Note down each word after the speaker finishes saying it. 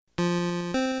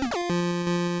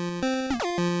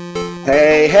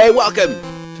Hey, welcome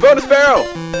to Bonus Barrel!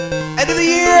 End of the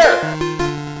year!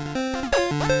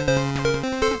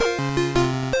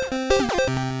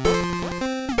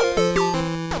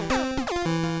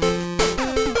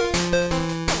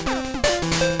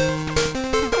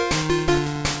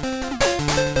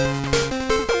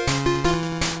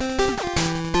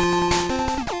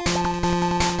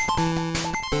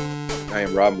 I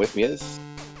am Rob, with me is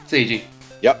Seiji.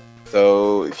 Yep.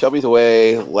 So Shelby's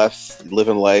away, left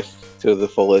living life to the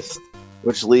fullest,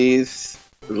 which leaves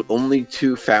only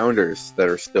two founders that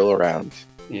are still around.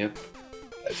 Yep.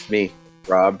 That's me,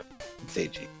 Rob, and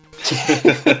Seiji.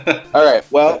 All right.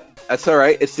 Well, that's all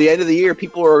right. It's the end of the year.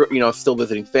 People are, still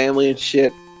visiting family and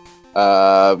shit.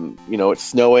 It's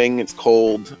snowing, it's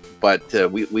cold, but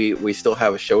we still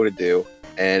have a show to do.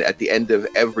 And at the end of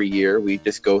every year, we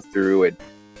just go through and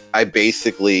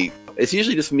it's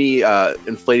usually just me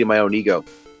inflating my own ego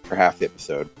for half the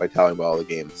episode by telling about all the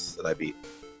games that I beat.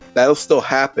 That'll still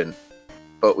happen,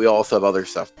 but we also have other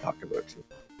stuff to talk about too.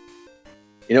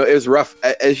 It was rough.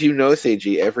 As you know,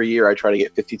 Seiji, every year I try to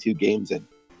get 52 games in.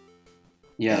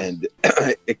 Yeah. And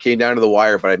it came down to the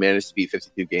wire, but I managed to beat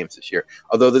 52 games this year.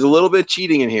 Although there's a little bit of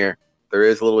cheating in here. There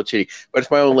is a little cheating, but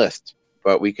it's my own list.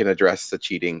 But we can address the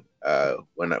cheating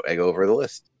when I go over the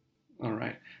list. All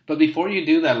right. But before you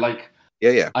do that,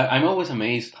 Yeah. I'm always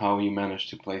amazed how you manage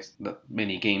to play that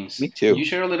many games. Me too. Can you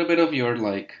share a little bit of your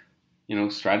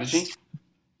strategy?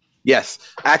 Yes.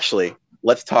 Actually,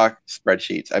 let's talk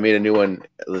spreadsheets. I made a new one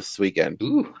this weekend.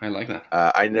 Ooh, I like that.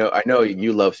 I know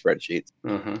you love spreadsheets.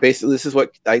 Uh-huh. Basically, this is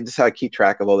how I keep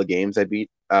track of all the games I beat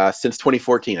since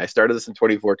 2014. I started this in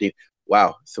 2014.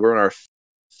 Wow. So we're in our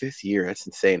fifth year. That's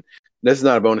insane. This is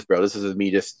not a bonus, bro. This is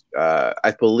me just,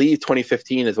 I believe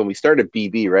 2015 is when we started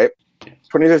BB, right? Yes.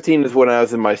 2015 is when I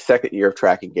was in my second year of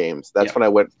tracking games. That's when I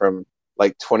went from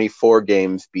 24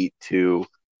 games beat to,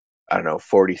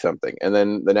 40 something. And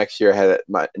then the next year I had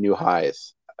my new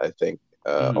highs, I think,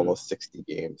 almost 60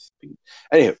 games beat.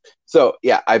 Anyway, so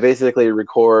yeah, I basically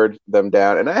record them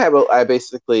down, and I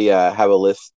basically have a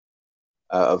list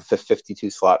of the 52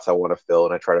 slots I want to fill,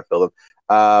 and I try to fill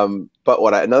them. But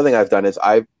another thing I've done is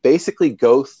I basically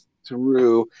go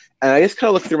through and I just kind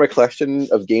of look through my collection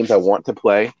of games I want to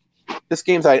play. Just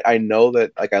games I know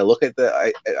that I look at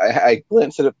I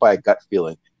glance at it by a gut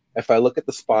feeling. If I look at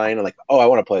the spine and I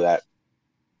want to play that,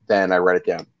 then I write it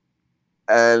down.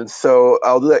 And so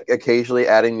I'll do that occasionally,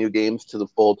 adding new games to the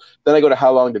fold. Then I go to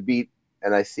how long to beat,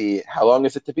 and I see how long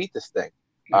is it to beat this thing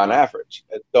on average.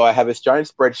 And so I have this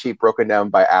giant spreadsheet broken down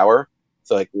by hour.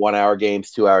 So 1 hour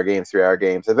games, 2 hour games, 3 hour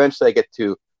games. Eventually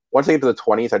once I get to the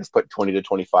 20s, I just put 20 to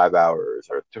 25 hours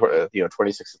or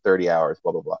 26 to 30 hours,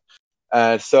 blah, blah,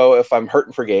 blah. So if I'm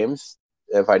hurting for games,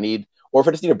 if I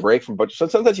just need a break from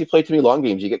sometimes you play too many long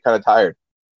games, you get kind of tired.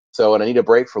 So when I need a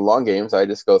break for long games, I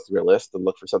just go through a list and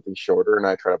look for something shorter, and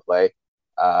I try to play.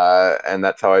 And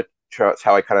that's how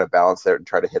I kind of balance it and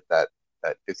try to hit that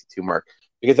 52 mark.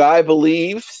 Because I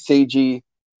believe, Seiji,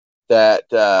 that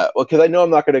because I know I'm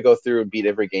not going to go through and beat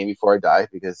every game before I die,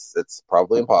 because it's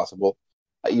probably impossible.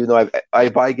 Even though I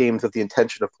buy games with the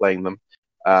intention of playing them,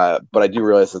 but I do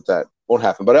realize that won't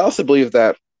happen. But I also believe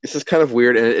that this is kind of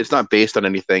weird, and it's not based on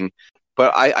anything.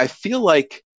 But I feel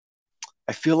like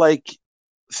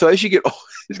so as you get old,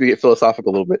 it's going to get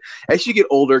philosophical a little bit. As you get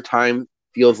older, time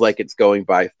feels like it's going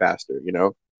by faster,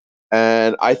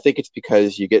 And I think it's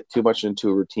because you get too much into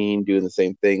a routine, doing the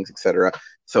same things, etc.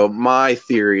 So my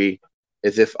theory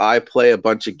is if I play a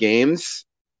bunch of games,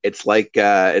 it's like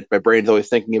my brain's always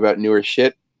thinking about newer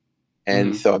shit,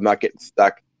 and so I'm not getting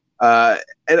stuck.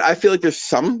 And I feel like there's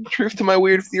some truth to my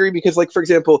weird theory, because, for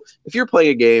example, if you're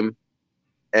playing a game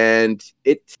and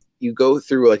you go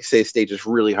through, say, a stage that's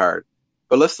really hard,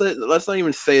 but let's not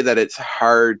even say that it's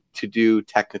hard to do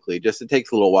technically. Just it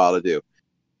takes a little while to do,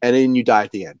 and then you die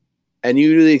at the end. And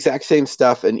you do the exact same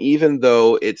stuff, and even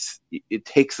though it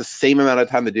takes the same amount of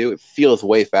time to do, it feels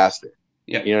way faster.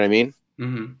 Yeah, you know what I mean.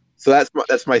 Mm-hmm. So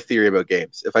that's my theory about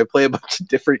games. If I play a bunch of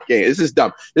different games, this is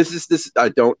dumb.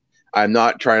 I'm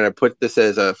not trying to put this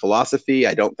as a philosophy.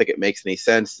 I don't think it makes any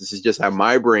sense. This is just how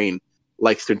my brain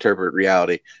likes to interpret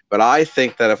reality. But I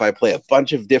think that if I play a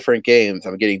bunch of different games,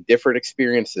 I'm getting different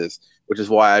experiences, which is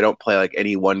why I don't play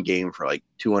any one game for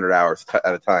 200 hours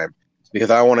at a time, because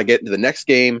I want to get into the next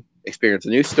game, experience a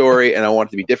new story, and I want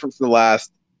it to be different from the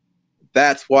last.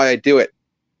 That's why I do it.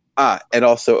 And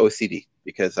also OCD,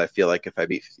 because I feel like if I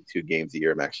beat 52 games a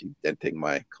year, I'm actually denting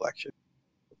my collection.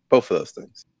 Both of those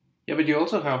things. Yeah, but you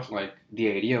also have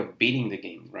the idea of beating the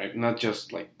game, right? Not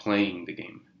just playing the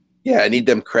game. Yeah, I need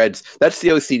them creds. That's the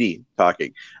OCD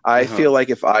talking. I feel like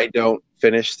if I don't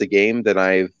finish the game, then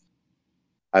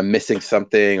I'm missing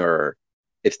something, or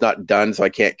it's not done, so I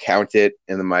can't count it,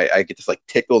 and then I get this like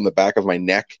tickle in the back of my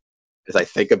neck as I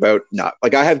think about not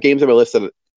like I have games on my list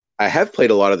that I have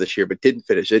played a lot of this year but didn't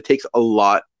finish. It takes a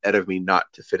lot out of me not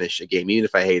to finish a game, even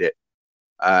if I hate it.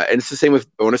 And it's the same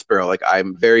with Bonus Barrel. Like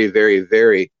I'm very, very,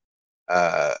 very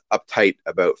uptight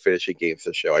about finishing games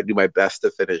this show. I do my best to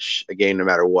finish a game no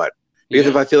matter what. Because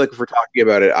if I feel like if we're talking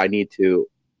about it, I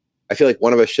feel like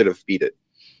one of us should have beat it.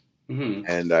 Mm-hmm.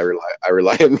 And I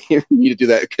rely on me to do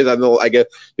that because I guess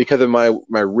because of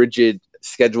my rigid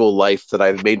schedule life that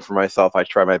I've made for myself, I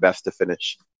try my best to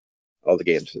finish all the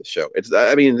games in the show.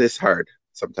 It's hard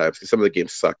sometimes because some of the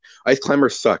games suck. Ice Climber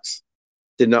sucks.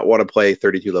 Did not want to play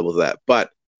 32 levels of that,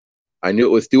 but I knew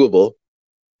it was doable,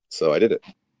 so I did it.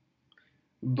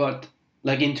 But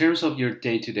like in terms of your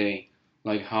day to day,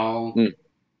 like how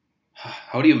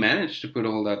do you manage to put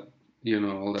all that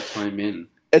all that time in?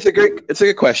 It's a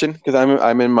good question because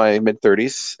I'm in my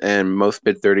mid-30s and most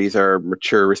mid-30s are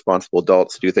mature, responsible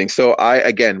adults who do things. So I,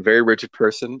 again, very rigid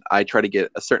person. I try to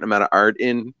get a certain amount of art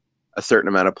in, a certain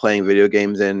amount of playing video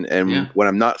games in, and when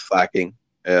I'm not slacking,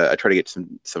 I try to get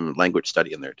some language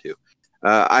study in there too.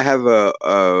 I have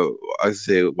I would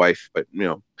say wife, but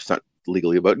it's not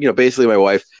legally, but basically my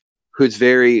wife, who's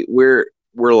we're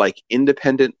like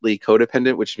independently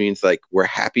codependent, which means like we're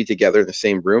happy together in the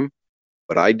same room.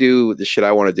 But I do the shit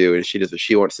I want to do, and she does what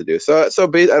she wants to do. So I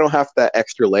don't have that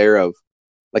extra layer of,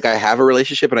 like, I have a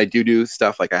relationship, and I do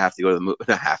stuff like I have to go to the movie.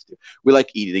 I have to. We like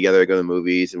eating together, go to the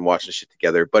movies, and watching shit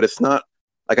together. But it's not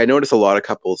like I notice a lot of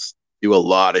couples do a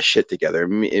lot of shit together.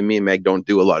 Me and Meg don't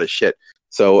do a lot of shit.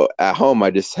 So at home,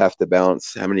 I just have to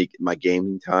balance my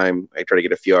gaming time. I try to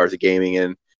get a few hours of gaming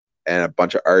in, and a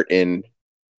bunch of art in.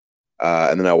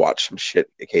 And then I watch some shit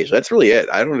occasionally. That's really it.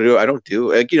 I don't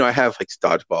do like, I have like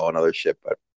dodgeball and other shit,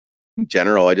 but in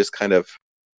general, I just kind of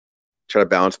try to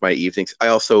balance my evenings. I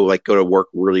also like go to work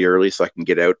really early so I can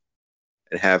get out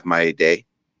and have my day.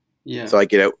 Yeah. So I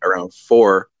get out around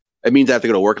 4. It means I have to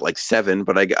go to work at like 7,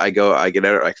 but I get out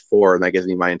at like 4, and that gives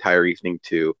me my entire evening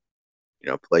to,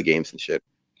 play games and shit.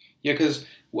 Yeah, because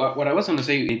what I was going to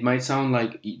say, it might sound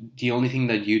like the only thing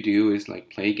that you do is like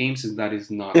play games, and that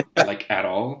is not like at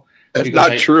all. That's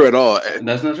not true at all.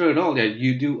 That's not true at all. Yeah,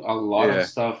 you do a lot of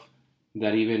stuff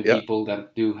that even people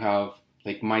that do have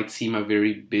like might seem a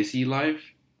very busy life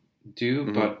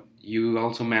do, but you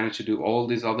also manage to do all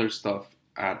this other stuff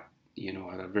at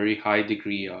at a very high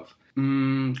degree of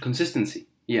consistency.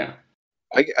 Yeah,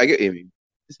 I get you.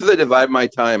 This is I divide my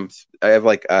time. I have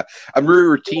like I'm very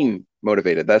routine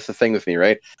motivated. That's the thing with me,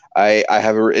 right? I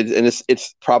have and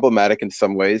it's problematic in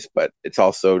some ways, but it's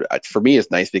also for me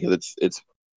it's nice because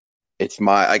it's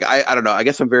my like I don't know. I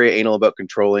guess I'm very anal about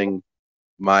controlling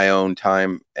my own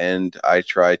time, and I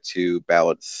try to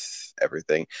balance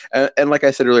everything. And like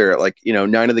I said earlier, like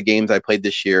 9 of the games I played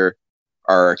this year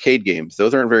are arcade games.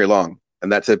 Those aren't very long,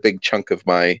 and that's a big chunk of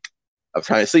time.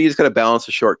 So you just got to balance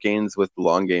the short games with the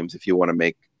long games if you want to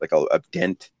make like a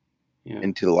dent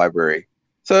into the library.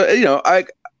 So I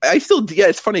still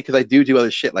it's funny because I do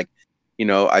other shit like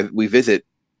we visit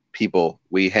people,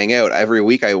 we hang out every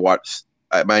week. I watch.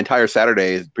 My entire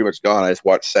Saturday is pretty much gone. I just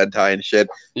watch Sentai and shit.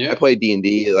 Yeah. I play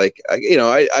D&D. Like,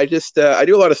 I just I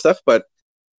do a lot of stuff, but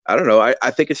I don't know.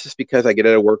 I think it's just because I get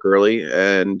out of work early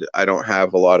and I don't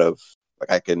have a lot of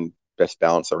like I can best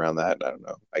balance around that. I don't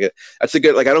know. That's a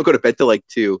good like I don't go to bed till like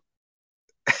 2,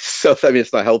 so I mean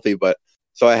it's not healthy, but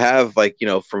so I have like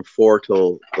from 4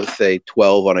 till let's say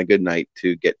 12 on a good night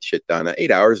to get shit done.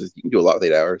 8 hours you can do a lot with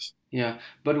 8 hours. Yeah,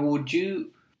 but would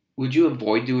you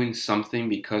avoid doing something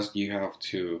because you have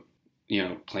to,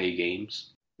 play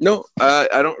games? No,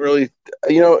 I don't really.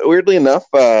 Weirdly enough,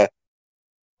 the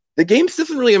games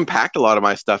doesn't really impact a lot of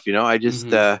my stuff. I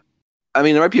just, I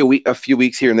mean, there might be a few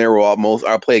weeks here and there where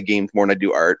I'll play games more than I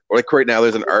do art. Or like right now,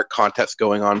 there's an art contest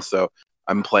going on, so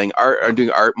I'm playing art. I'm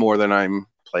doing art more than I'm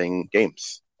playing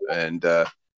games, and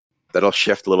that'll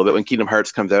shift a little bit when Kingdom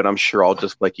Hearts comes out. I'm sure I'll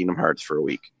just play Kingdom Hearts for a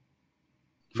week.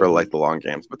 For like the long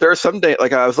games, but there are some days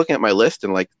like I was looking at my list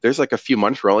and like there's like a few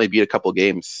months where I only beat a couple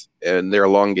games, and they're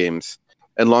long games,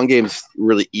 and long games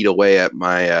really eat away at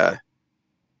my.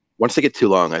 Once they get too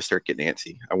long, I start getting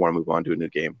antsy. I want to move on to a new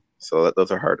game, so those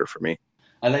are harder for me.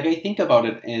 I think about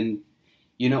it, and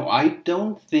I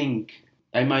don't think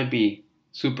I might be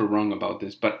super wrong about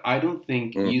this, but I don't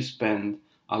think you spend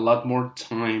a lot more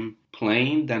time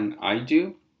playing than I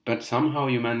do. But somehow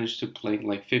you manage to play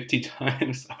like 50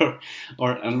 times or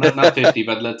not 50,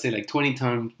 but let's say like 20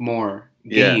 times more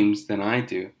games than I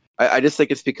do. I just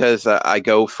think it's because I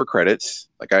go for credits.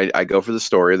 Like I go for the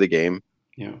story of the game.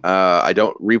 Yeah. I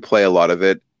don't replay a lot of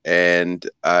it, and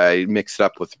I mix it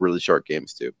up with really short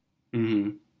games too.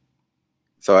 Mm-hmm.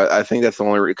 So I think that's the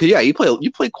only reason. Because yeah, you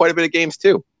play quite a bit of games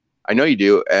too. I know you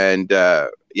do, and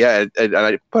but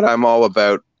I'm all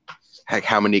about heck,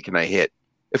 how many can I hit?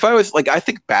 If I was like, I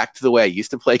think back to the way I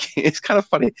used to play games. It's kind of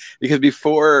funny because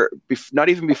not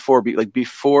even before, like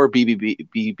before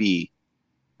BBB,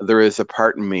 there is a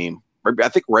part in me. I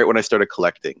think right when I started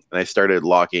collecting and I started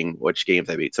logging which games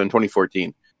I beat. So in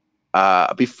 2014,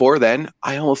 before then,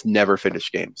 I almost never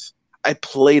finished games. I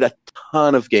played a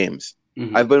ton of games.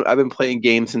 Mm-hmm. I've been playing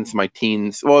games since my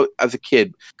teens. Well, as a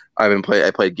kid,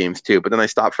 I played games too, but then I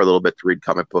stopped for a little bit to read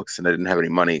comic books, and I didn't have any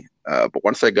money. But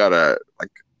once I got a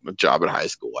job in high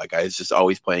school, like I was just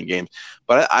always playing games.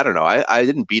 But I don't know, I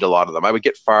didn't beat a lot of them. I would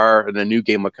get far, and a new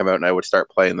game would come out, and I would start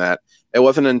playing that. It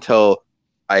wasn't until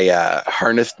I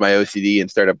harnessed my OCD and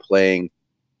started playing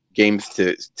games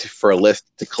to for a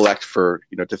list to collect for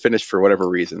to finish for whatever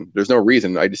reason. There's no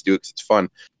reason. I just do it because it's fun.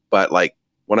 But like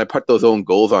when I put those own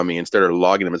goals on me and started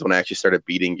logging them is when I actually started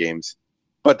beating games.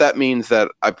 But that means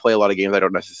that I play a lot of games I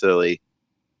wouldn't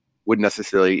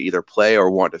necessarily either play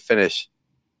or want to finish.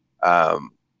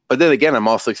 But then again, I'm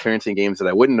also experiencing games that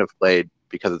I wouldn't have played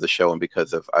because of the show and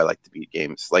because of I like to beat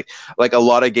games. Like a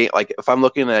lot of like if I'm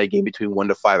looking at a game between 1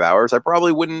 to 5 hours, I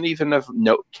probably wouldn't even have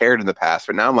cared in the past.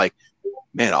 But now I'm like,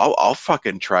 man, I'll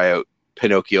fucking try out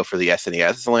Pinocchio for the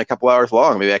SNES. It's only a couple hours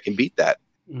long. Maybe I can beat that.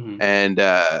 Mm-hmm. And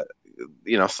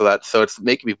so it's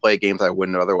making me play games I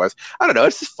wouldn't otherwise. I don't know.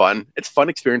 It's just fun. It's fun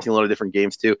experiencing a lot of different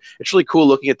games too. It's really cool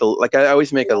looking at I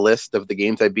always make a list of the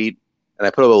games I beat, and I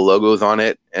put all the logos on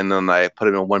it, and then I put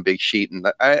them in one big sheet, and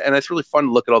it's really fun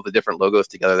to look at all the different logos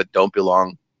together that don't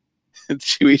belong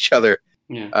to each other.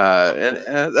 Yeah.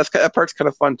 And that part's kind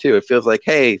of fun too. It feels like,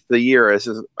 hey, the year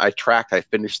I tracked, I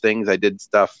finished things, I did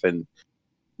stuff, and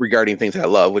regarding things I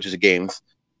love, which is games,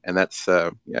 and that's I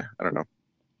don't know.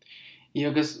 Yeah,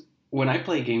 because when I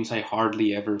play games, I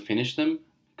hardly ever finish them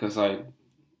because I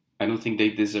don't think they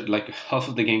deserve, like half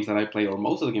of the games that I play or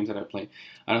most of the games that I play,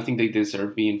 I don't think they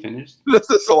deserve being finished. This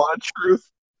is a lot of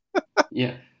truth.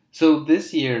 Yeah. So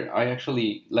this year I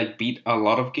actually beat a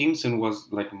lot of games and was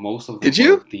like most of them Did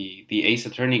you? the Ace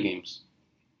Attorney games.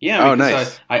 Yeah. Oh,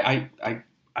 nice.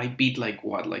 I beat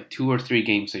 2 or 3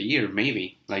 games a year,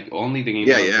 maybe. Like only the games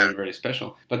that are very, very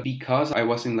special. But because I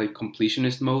was in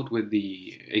completionist mode with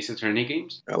the Ace Attorney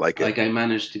games, I like it. Like I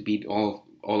managed to beat all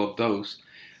of those,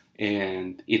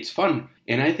 and it's fun.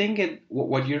 And I think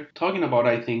what you're talking about,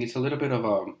 I think it's a little bit of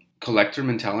a collector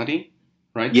mentality,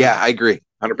 right? Yeah, I agree,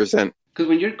 100%. Because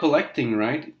when you're collecting,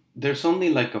 right, there's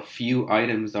only a few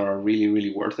items that are really,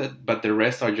 really worth it, but the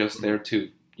rest are just there to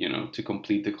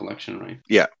complete the collection, right?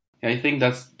 Yeah. I think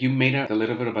you made a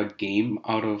little bit of a game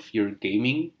out of your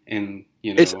gaming, and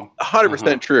it's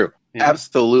 100% true. Yeah.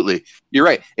 Absolutely, you're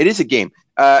right. It is a game,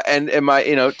 and my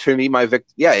to me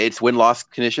it's win-loss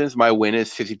conditions. My win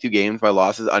is 52 games. My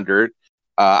loss is under it.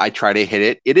 I try to hit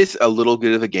it. It is a little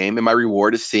good of a game, and my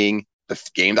reward is seeing the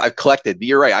games I've collected.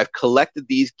 You're right. I've collected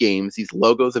these games, these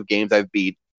logos of games I've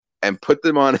beat, and put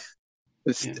them on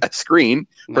a screen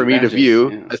for me to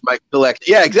view as my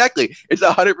collection. Yeah, exactly. It's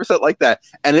 100% like that,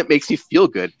 and it makes me feel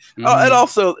good. Mm-hmm. And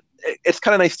also, it's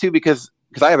kind of nice too because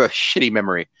I have a shitty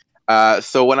memory.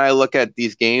 So when I look at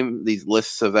these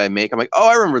lists I make, I'm like, oh,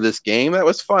 I remember this game. That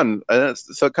was fun.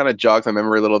 So it kind of jogs my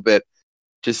memory a little bit,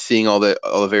 just seeing all the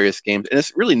various games, and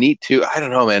it's really neat too. I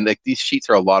don't know, man. Like these sheets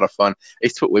are a lot of fun. I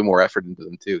used to put way more effort into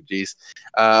them too. Jeez,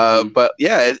 but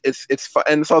yeah, it's fun,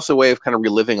 and it's also a way of kind of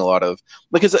reliving a lot of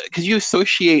because you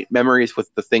associate memories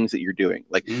with the things that you're doing.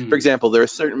 Like for example,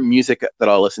 there's certain music that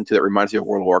I'll listen to that reminds me of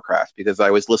World of Warcraft because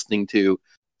I was listening to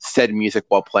said music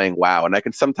while playing WoW, and I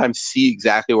can sometimes see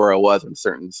exactly where I was when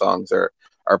certain songs are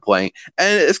playing,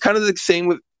 and it's kind of the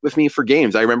same with me for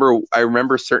games. I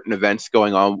remember certain events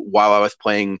going on while I was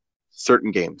playing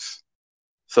certain games.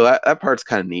 So that part's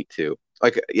kind of neat too.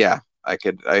 Like, yeah, I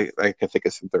could think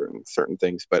of some certain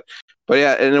things, but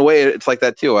yeah, in a way it's like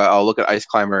that too. I'll look at Ice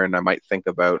Climber and I might think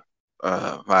about,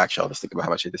 actually I'll just think about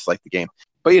how much I dislike the game,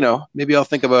 but maybe I'll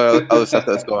think about other stuff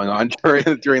that's going on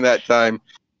during that time.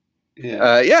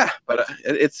 Yeah. But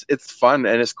it's fun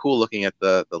and it's cool looking at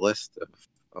the list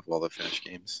of all the finished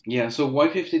games. Yeah. So why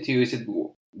 52? Is it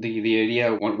the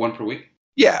idea one per week?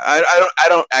 Yeah, I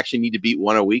don't actually need to beat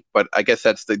one a week, but I guess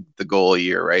that's the goal a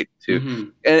year, right?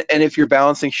 And if you're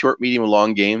balancing short, medium, and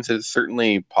long games, it's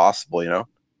certainly possible,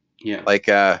 Yeah. Like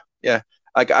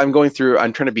I'm trying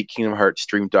to beat Kingdom Hearts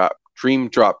Dream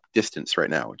Drop Distance right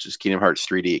now, which is Kingdom Hearts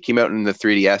 3D. It came out in the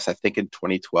 3DS, I think in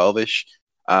 2012-ish.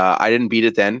 I didn't beat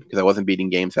it then because I wasn't beating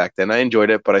games back then. I enjoyed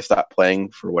it, but I stopped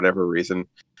playing for whatever reason.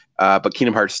 But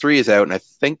Kingdom Hearts 3 is out, and I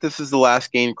think this is the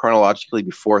last game chronologically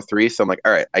before 3, so I'm like,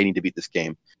 all right, I need to beat this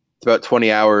game. It's about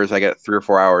 20 hours. I get 3 or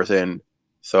 4 hours in,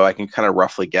 so I can kind of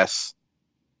roughly guess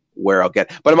where I'll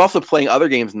get. But I'm also playing other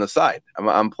games on the side.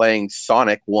 I'm playing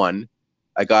Sonic 1.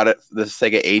 I got it, the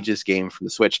Sega Ages game from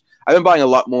the Switch. I've been buying a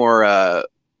lot more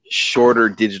shorter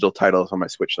digital titles on my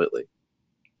Switch lately.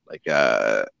 Like,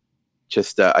 I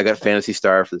got Phantasy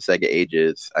Star for the Sega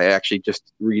Ages. I actually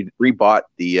just rebought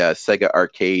the Sega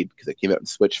Arcade because it came out on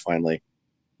Switch finally.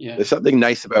 Yeah. There's something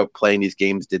nice about playing these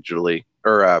games digitally,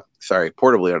 or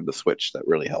portably on the Switch that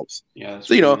really helps. Yeah. That's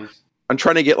so, really nice. I'm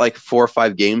trying to get like 4 or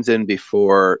 5 games in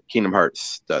before Kingdom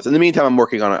Hearts does. In the meantime, I'm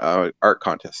working on a art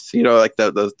contests. Like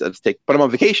those take. But I'm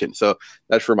on vacation, so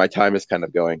that's where my time is kind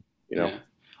of going. Yeah.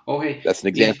 Okay. That's an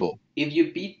example. If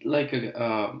you beat like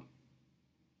a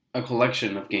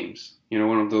collection of games,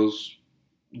 one of those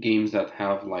games that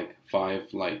have like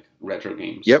 5 like retro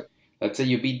games. Yep. Let's say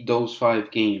you beat those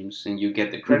 5 games and you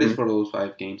get the credits for those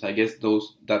 5 games. I guess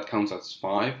that counts as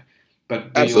 5.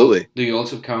 But absolutely. Do you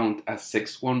also count a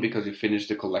 6th one because you finished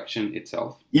the collection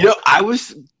itself? I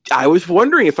was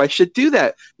wondering if I should do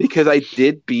that because I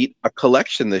did beat a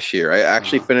collection this year. I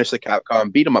actually finished the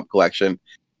Capcom Beat 'em Up collection.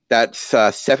 That's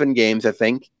 7 games, I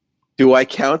think. Do I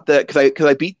count that? Because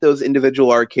I beat those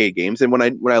individual arcade games, and when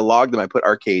I logged them, I put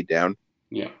arcade down.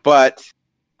 Yeah. But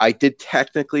I did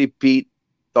technically beat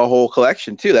the whole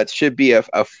collection too. That should be a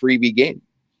freebie game.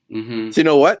 Mm-hmm. So you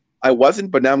know what? I wasn't,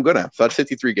 but now I'm gonna. So that's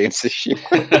 53 games this year.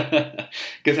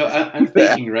 Because I'm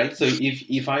thinking, right? So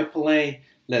if I play,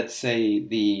 let's say,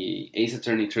 the Ace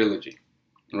Attorney trilogy,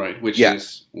 right, which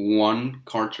is one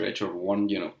cartridge or one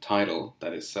title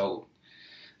that is sold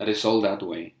that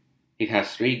way. It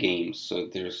has 3 games, so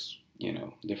there's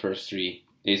the first 3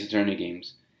 Ace Attorney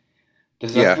games.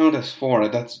 Does that count as 4?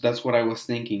 That's what I was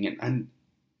thinking, and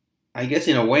I guess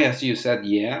in a way, as you said,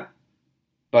 yeah.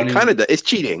 But it kind of does. It's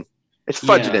cheating. It's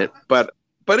fudging it, but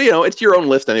it's your own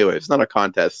list anyway. It's not a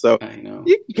contest, so I know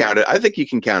you can count it. I think you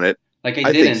can count it. Like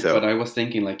I didn't, but I was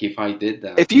thinking like if I did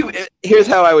that. Here's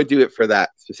how I would do it for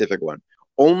that specific one.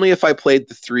 Only if I played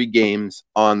the 3 games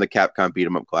on the Capcom Beat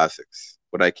 'em Up Classics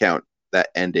would I count that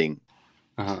ending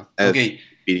as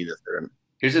beating the third.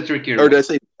 Here's a trickier. Or did I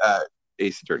say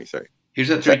Ace Attorney? Sorry.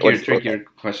 Here's a trickier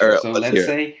question. Right, so let's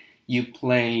say you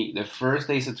play the first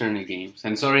Ace Attorney games,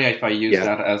 and sorry if I use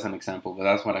that as an example, but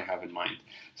that's what I have in mind.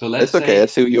 So let's say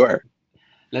that's who you are.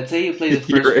 Let's say you play the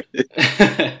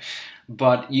first,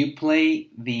 but you play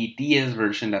the DS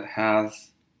version that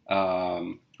has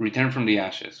Return from the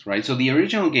Ashes, right? So the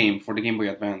original game for the Game Boy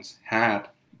Advance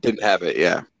didn't have it,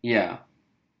 yeah,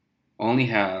 only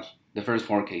had the first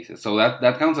 4 cases, so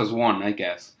that counts as 1, I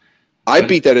guess. I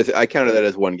counted that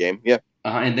as 1 game, yeah.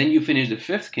 And then you finish the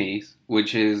 5th case,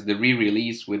 which is the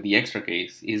re-release with the extra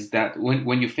case. Is that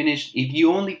when you finish, if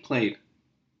you only played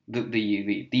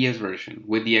the DS version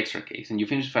with the extra case and you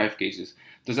finish 5 cases,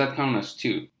 does that count as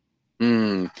 2?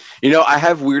 I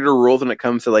have weirder rules when it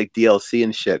comes to like DLC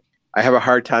and shit. I have a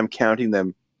hard time counting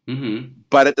them. Mm-hmm.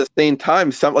 But at the same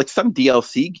time, some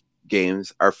DLC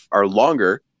games are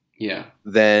longer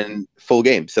than full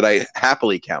games that I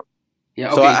happily count.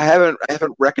 Yeah, okay. So I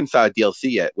haven't reconciled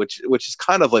DLC yet, which is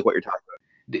kind of like what you're talking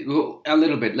about. A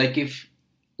little bit. Like if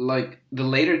the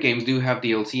later games do have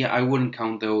DLC, I wouldn't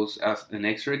count those as an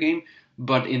extra game.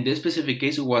 But in this specific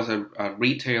case, it was a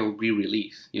retail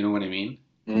re-release. You know what I mean?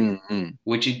 Mm-hmm.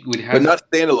 Which it would have, but not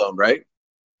standalone, right?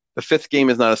 The 5th game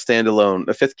is not a standalone.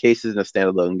 The 5th case isn't a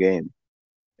standalone game.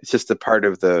 It's just a part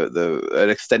of an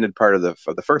extended part of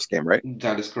the first game, right?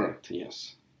 That is correct.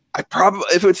 Yes.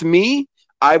 If it's me,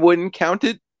 I wouldn't count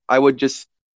it. I would just.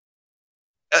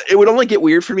 It would only get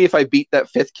weird for me if I beat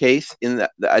that 5th case in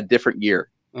a different year.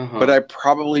 But I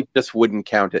probably just wouldn't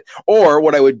count it. Or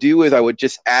what I would do is I would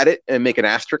just add it and make an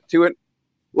asterisk to it.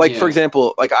 Like, for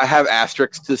example, like I have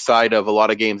asterisks to the side of a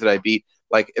lot of games that I beat.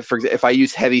 Like, if I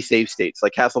use heavy save states,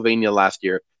 like Castlevania last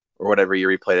year or whatever year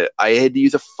we played it, I had to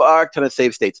use a fuck ton of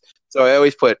save states. So I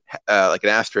always put like an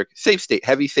asterisk, save state,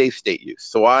 heavy save state use.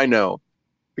 So I know.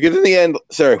 Because in the end,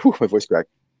 sorry, my voice cracked.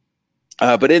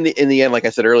 But in the end, like I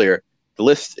said earlier, the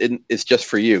list is just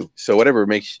for you. So whatever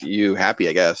makes you happy,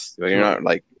 I guess. You're not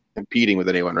like competing with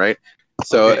anyone, right?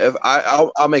 So if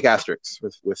I'll make asterisks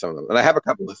with some of them, and I have a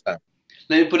couple this time.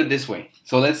 Let me put it this way.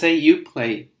 So let's say you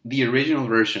play the original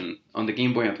version on the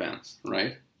Game Boy Advance,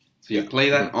 right? So you play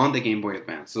that on the Game Boy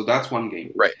Advance. So that's 1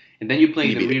 game. Right. And then you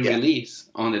play the re-release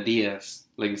on the DS.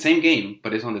 Like the same game,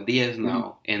 but it's on the DS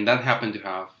now. And that happened to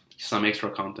have some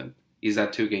extra content. Is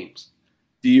that 2 games?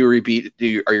 Do you repeat?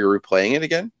 Are you replaying it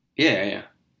again? Yeah.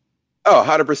 Oh,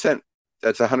 100%.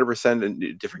 That's 100%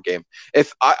 a different game.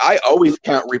 If I always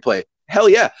count replay. Hell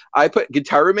yeah. I put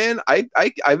Guitar Man.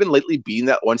 I've been lately beating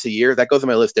that once a year. That goes on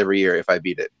my list every year if I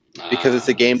beat it. Because it's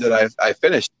a game that I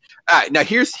finished. Now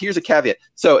here's a caveat.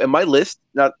 So in my list,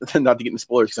 not to get into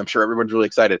spoilers because I'm sure everyone's really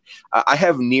excited. I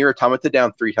have Nier Automata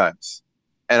down 3 times,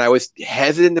 and I was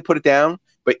hesitant to put it down,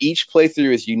 but each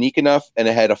playthrough is unique enough, and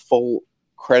it had a full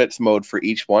credits mode for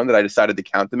each one that I decided to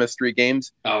count them as 3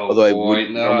 games. Oh although I boy,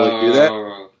 wouldn't normally do that.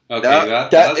 Okay,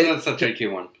 that's a tricky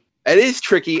one. It is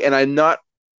tricky, and I'm not.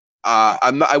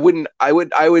 I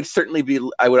would certainly be.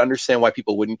 I would understand why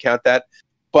people wouldn't count that.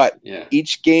 But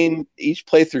each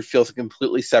playthrough feels a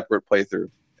completely separate playthrough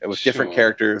with different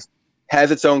characters, has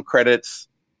its own credits.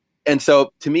 And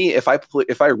so to me, if I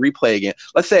replay again,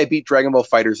 let's say I beat Dragon Ball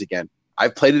FighterZ again,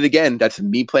 I've played it again. That's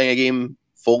me playing a game,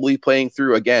 fully playing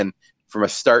through again from a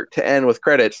start to end with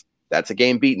credits. That's a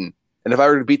game beaten. And if I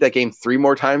were to beat that game 3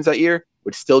 more times that year,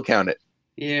 would still count it.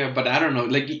 Yeah, but I don't know.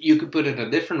 Like you could put it a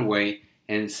different way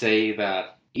and say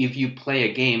that if you play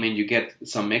a game and you get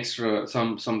some extra,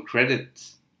 some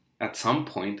credits at some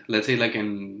point, let's say like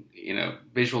in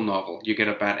visual novel, you get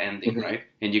a bad ending, right?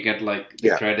 And you get like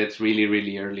the credits really,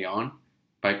 really early on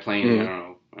by playing, I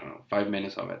don't know, 5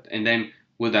 minutes of it. And then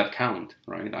would that count,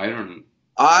 right?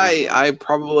 I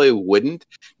probably wouldn't.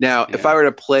 Now, if I were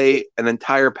to play an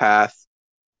entire path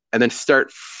and then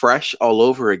start fresh all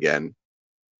over again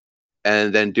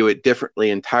and then do it differently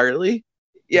entirely,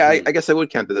 I guess I would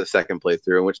count it as a second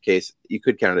playthrough, in which case you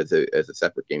could count it as a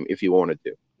separate game if you wanted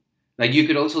to. Like you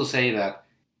could also say that,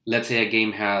 let's say a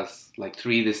game has like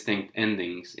 3 distinct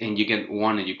endings, and you get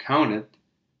one and you count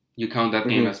that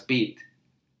game as beat.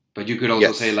 But you could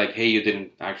also say like, hey, you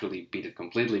didn't actually beat it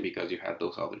completely because you had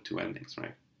those other 2 endings,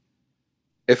 right?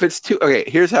 If it's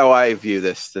here's how I view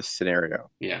this scenario.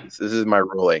 Yeah, this is my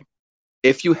ruling.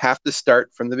 If you have to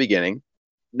start from the beginning,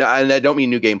 no, and I don't mean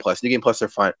New Game Plus. New Game Plus are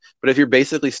fine, but if you're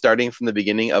basically starting from the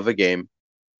beginning of a game,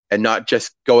 and not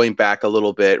just going back a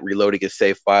little bit, reloading a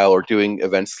save file, or doing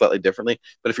events slightly differently.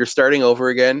 But if you're starting over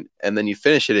again and then you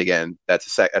finish it again,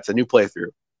 that's a new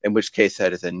playthrough. In which case,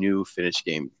 that is a new finished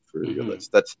game for your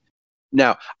list.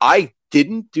 Now I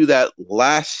didn't do that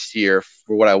last year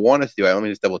for what I wanted to do. Let me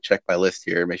just double check my list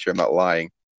here, make sure I'm not lying.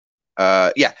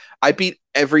 I beat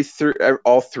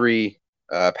all 3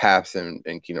 paths in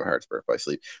Kingdom Hearts Birth by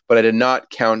Sleep, but I did not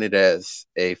count it as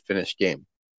a finished game.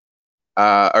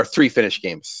 Or 3 finished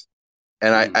games.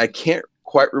 And I can't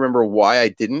quite remember why I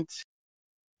didn't,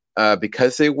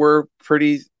 because they were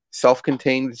pretty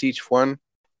self-contained with each one.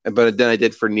 But then I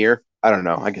did for Nier. I don't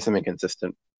know. I guess I'm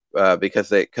inconsistent, because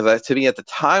to me at the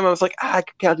time I was like, I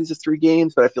could count these as 3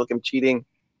 games, but I feel like I'm cheating.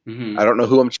 I don't know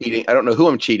who I'm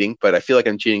cheating. But I feel like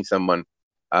I'm cheating someone.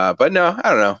 But no, I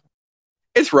don't know.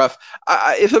 It's rough.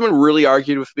 If someone really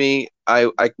argued with me, I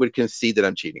would concede that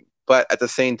I'm cheating. But at the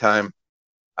same time,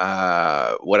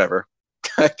 whatever.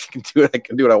 I can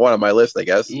do what I want on my list, I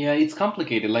guess. Yeah, it's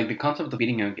complicated. Like the concept of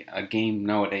beating a game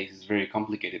nowadays is very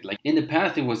complicated. Like in the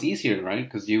past, it was easier, right?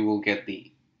 Because you will get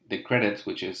the credits,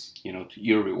 which is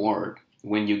your reward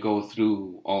when you go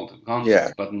through all the content.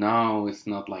 Yeah. But now it's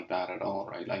not like that at all,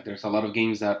 right? Like there's a lot of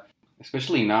games that,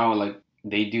 especially now, like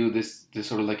they do this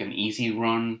sort of like an easy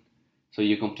run. So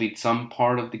you complete some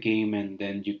part of the game and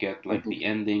then you get like the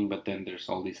ending, but then there's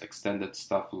all these extended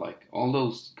stuff, like all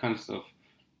those kinds of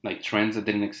like trends that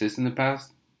didn't exist in the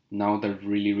past. Now they're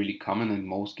really, really common and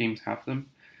most games have them.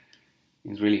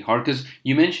 It's really hard because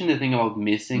you mentioned the thing about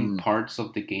missing parts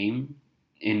of the game.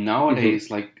 And nowadays,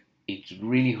 like it's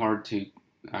really hard to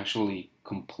actually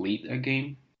complete a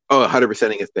game. Oh,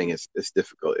 100%ing a thing is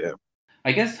difficult, yeah.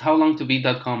 I guess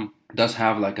howlongtobeat.com does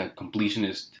have like a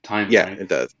completionist time, yeah, right? It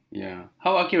does. Yeah.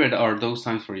 How accurate are those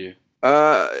times for you?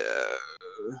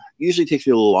 Usually takes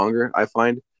me a little longer, I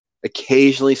find.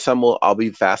 Occasionally I'll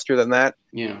be faster than that.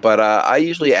 Yeah. But I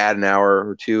usually add an hour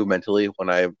or 2 mentally when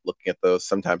I'm looking at those,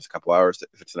 sometimes a couple hours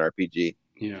if it's an RPG.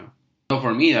 Yeah. So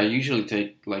for me, I usually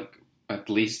take like at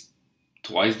least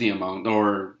twice the amount,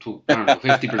 or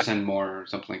 50% more or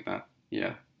something like that.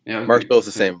 Yeah. Yeah. Mark feels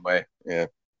the same way. Yeah.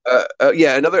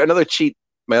 Another cheat.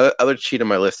 My other cheat on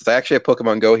my list is I actually have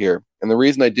Pokemon Go here, and the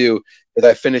reason I do is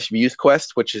I finished Muse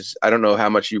Quest, which is, I don't know how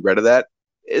much you read of that,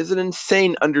 is an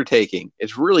insane undertaking.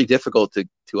 It's really difficult to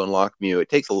unlock Mew. It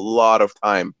takes a lot of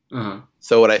time.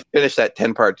 So when I finished that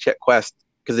 10-part quest,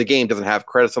 because the game doesn't have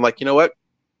credits, I'm like, you know what?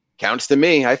 Counts to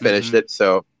me. I finished it.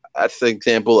 So that's the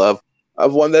example of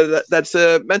one that's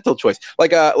a mental choice.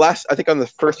 Like I think on the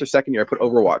first or second year, I put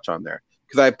Overwatch on there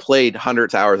because I played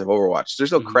hundreds of hours of Overwatch.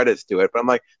 There's no credits to it, but I'm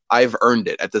like, I've earned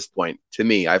it at this point. To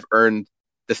me, I've earned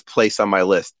this place on my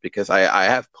list because I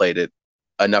have played it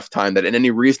enough time that in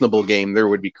any reasonable game there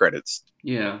would be credits.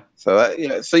 Yeah.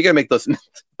 So so you gotta make those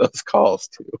calls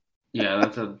too.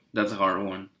 Yeah, that's a hard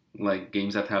one. Like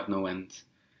games that have no ends.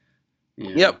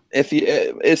 Yeah. Yep. If you,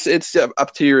 it's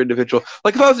up to your individual.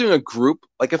 Like if I was doing a group,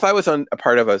 like if I was on a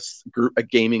part of group, a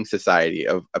gaming society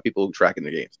of people tracking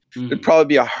the games, it'd probably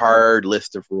be a hard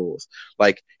list of rules.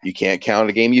 Like you can't count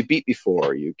a game you beat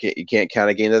before. You can't count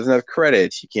a game that doesn't have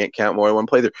credits. You can't count more than one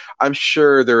playthrough. I'm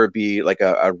sure there would be like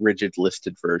a rigid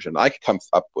listed version. I could come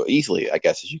up easily, I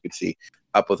guess, as you could see,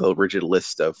 up with a rigid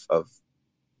list of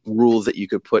rules that you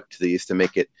could put to these to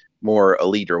make it more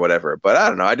elite or whatever. But I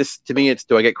don't know. To me, it's,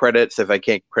 do I get credits? If I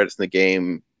can't get credits in the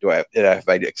game, have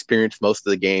I experienced most of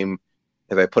the game?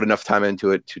 Have I put enough time into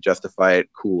it to justify it?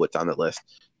 Cool, it's on the list.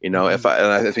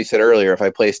 As we said earlier, if I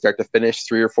play start to finish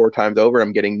 3 or 4 times over,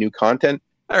 I'm getting new content.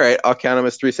 All right, I'll count them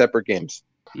as 3 separate games.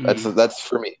 That's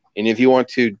for me. And if you want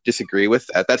to disagree with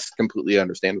that, that's completely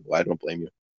understandable. I don't blame you.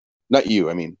 Not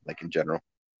you. I mean, like in general.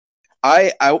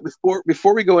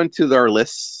 Before we go into our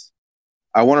lists,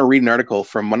 I want to read an article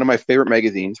from one of my favorite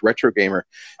magazines, Retro Gamer.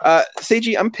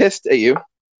 Seiji, I'm pissed at you,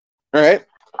 all right?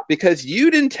 Because you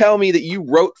didn't tell me that you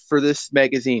wrote for this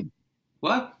magazine.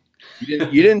 What? You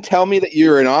didn't tell me that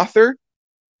you're an author.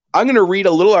 I'm going to read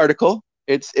a little article.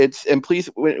 And please,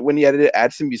 when you edit it,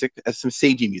 add some music, some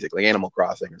Seiji music, like Animal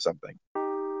Crossing or something.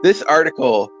 This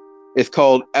article is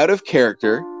called Out of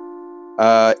Character.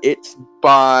 It's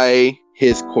by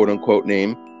his quote-unquote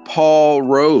name, Paul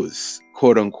Rose,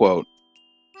 quote-unquote.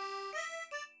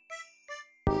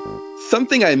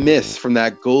 Something I miss from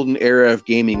that golden era of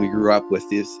gaming we grew up with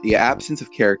is the absence of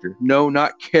character. No,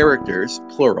 not characters,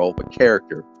 plural, but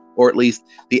character. Or at least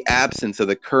the absence of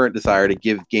the current desire to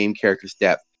give game characters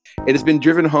depth. It has been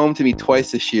driven home to me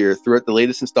twice this year throughout the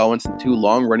latest installments in 2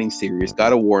 long-running series,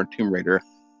 God of War and Tomb Raider,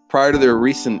 prior to their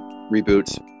recent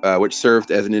reboots, which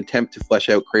served as an attempt to flesh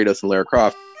out Kratos and Lara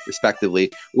Croft,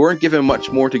 respectively. We weren't given much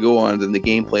more to go on than the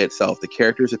gameplay itself, the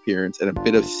character's appearance, and a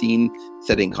bit of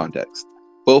scene-setting context.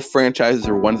 Both franchises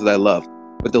are ones that I love,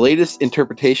 but the latest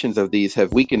interpretations of these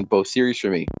have weakened both series for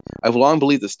me. I've long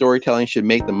believed that storytelling should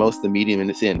make the most of the medium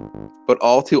it's in, but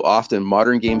all too often,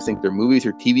 modern games think their movies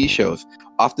or TV shows,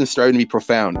 often starting to be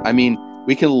profound. I mean,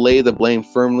 we can lay the blame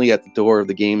firmly at the door of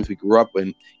the games we grew up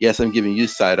in. Yes, I'm giving you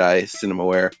side-eye,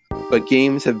 CinemaWare, but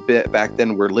games back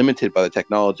then were limited by the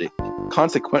technology.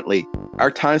 Consequently,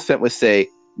 our time spent with, say,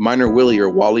 Minor Willy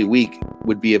or Wally Week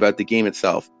would be about the game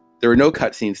itself. There were no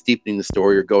cutscenes deepening the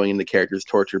story or going into characters'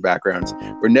 tortured backgrounds.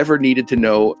 We never needed to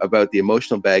know about the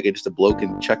emotional baggage the bloke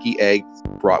in Chucky Egg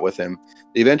brought with him.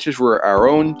 The adventures were our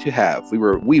own to have. We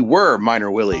were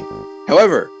Minor Willy.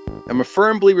 However, I'm a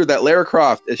firm believer that Lara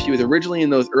Croft, as she was originally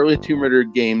in those early Tomb Raider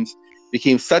games,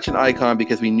 became such an icon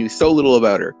because we knew so little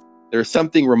about her. There was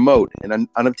something remote and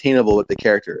unobtainable with the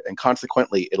character, and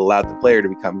consequently, it allowed the player to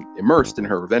become immersed in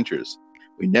her adventures.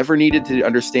 We never needed to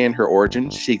understand her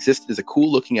origins. She existed as a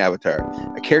cool-looking avatar,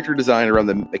 a character designed around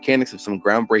the mechanics of some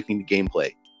groundbreaking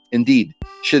gameplay. Indeed,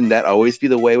 shouldn't that always be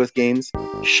the way with games?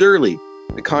 Surely,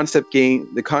 the concept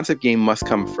game must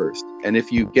come first. And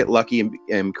if you get lucky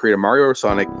and create a Mario or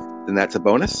Sonic, then that's a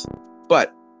bonus.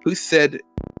 But who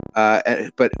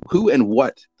and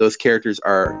what those characters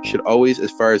are should always, as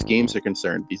far as games are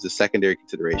concerned, be the secondary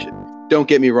consideration. Don't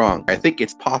get me wrong. I think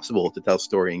it's possible to tell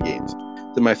story in games.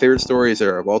 Some of my favorite stories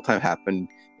of all time happened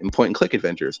in point-and-click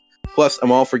adventures. Plus,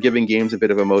 I'm all for giving games a bit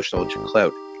of emotional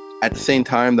clout. At the same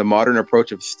time, the modern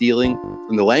approach of stealing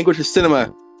from the language of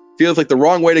cinema feels like the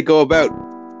wrong way to go about.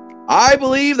 I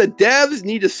believe that devs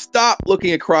need to stop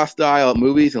looking across the aisle at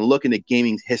movies and look into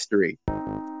gaming's history.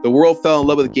 The world fell in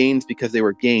love with games because they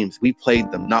were games. We played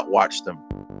them, not watched them.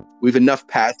 We've enough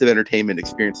passive entertainment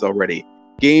experiences already.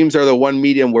 Games are the one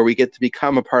medium where we get to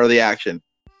become a part of the action,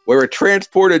 where we're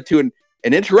transported to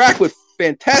and interact with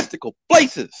fantastical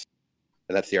places.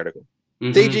 And that's the article.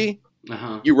 Mm-hmm. Seiji,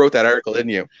 you wrote that article, didn't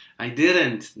you? I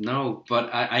didn't, no, but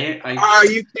I Are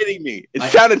you kidding me? It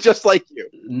sounded just like you.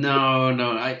 No,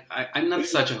 I'm not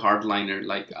such a hardliner.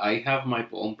 Like, I have my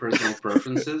own personal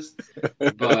preferences,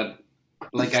 but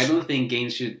like, I don't think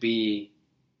games should be,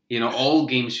 all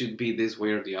games should be this way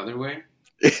or the other way.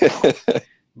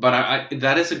 But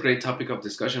that is a great topic of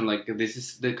discussion. Like, this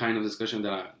is the kind of discussion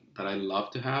that I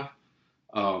love to have.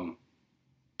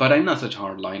 But I'm not such a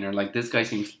hardliner. Like, this guy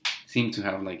seems to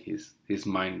have like his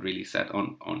mind really set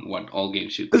on what all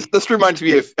games should be. This reminds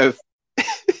me of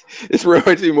this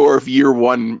reminds me more of year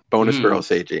one bonus girl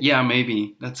Seiji. Yeah,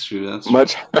 maybe that's true.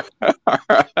 Much.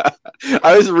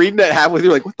 I was reading that halfway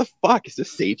through, like, what the fuck is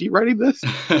this Seiji writing this?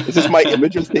 Is this my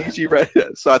image of Seiji writing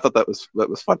it? So I thought that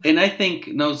was fun. And I think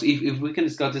if we can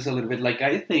discuss this a little bit, like,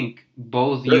 I think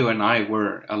both you and I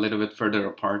were a little bit further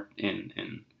apart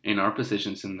in our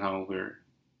positions, and now we're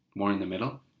more in the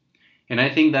middle. And I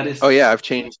think that is... Oh, yeah, I've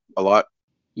changed a lot.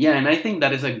 Yeah, and I think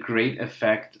that is a great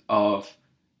effect of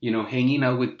hanging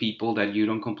out with people that you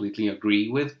don't completely agree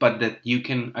with, but that you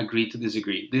can agree to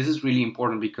disagree. This is really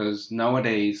important because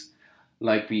nowadays,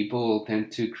 like, people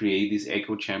tend to create these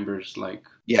echo chambers, like,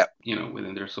 Yeah.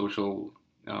 within their social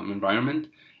environment,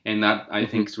 and that I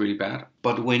Mm-hmm. think is really bad.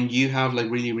 But when you have like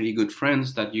really, really good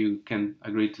friends that you can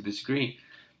agree to disagree,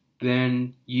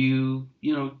 then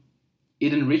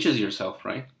it enriches yourself,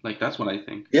 right? Like, that's what I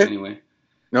think, Yeah. anyway.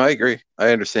 No, I agree.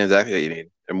 I understand exactly what you mean.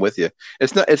 I'm with you.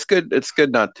 It's not. It's good. It's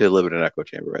good not to live in an echo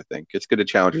chamber. I think it's good to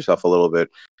challenge yourself a little bit,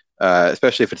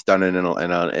 especially if it's done in I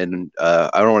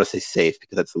don't want to say safe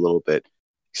because that's a little bit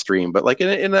extreme, but like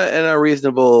in a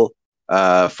reasonable,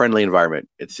 friendly environment.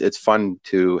 It's fun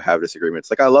to have disagreements.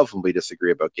 Like I love when we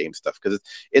disagree about game stuff because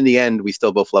in the end we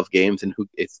still both love games, and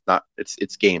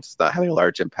it's games. It's not having a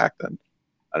large impact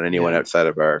on anyone Yeah. outside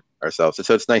of ourselves.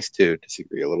 So it's nice to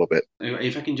disagree a little bit.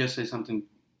 If I can just say something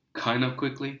kind of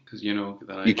quickly, because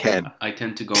that You can. I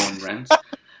tend to go on rants.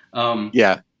 Um,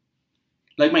 Yeah.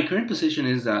 like, my current position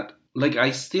is that, like,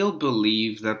 I still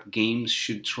believe that games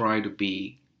should try to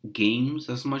be games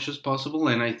as much as possible,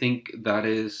 and I think that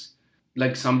is,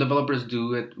 like, some developers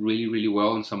do it really, really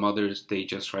well, and some others they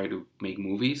just try to make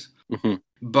movies. Hmm.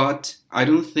 But I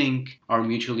don't think are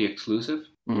mutually exclusive.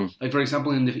 Hmm. Like, for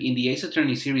example, in the Ace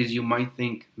Attorney series, you might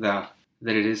think that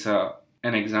it is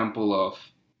an example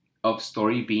of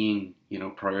story being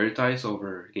prioritized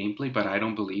over gameplay, but I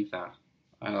don't believe that.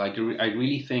 I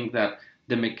really think that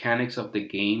the mechanics of the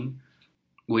game,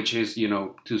 which is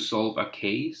to solve a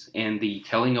case, and the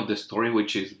telling of the story,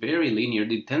 which is very linear,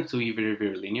 it tends to be very,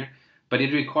 very linear, but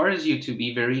it requires you to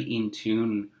be very in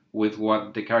tune with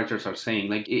what the characters are saying.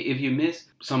 Like, if you miss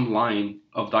some line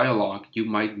of dialogue, you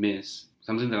might miss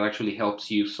something that actually helps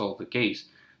you solve the case.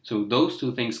 So those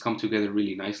two things come together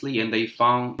really nicely, and they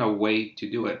found a way to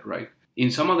do it, right?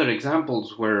 In some other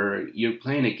examples where you're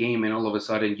playing a game and all of a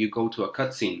sudden you go to a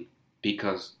cutscene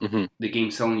because Hmm. the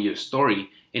game's telling you a story,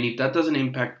 and if that doesn't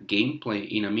impact gameplay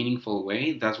in a meaningful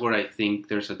way, that's where I think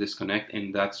there's a disconnect,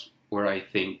 and that's where I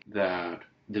think that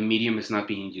the medium is not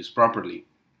being used properly.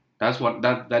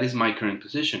 That is my current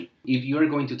position. If you're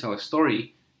going to tell a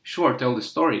story, sure, tell the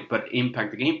story, but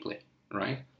impact the gameplay,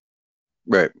 right?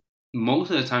 Right.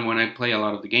 Most of the time when I play a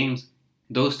lot of the games,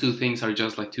 those two things are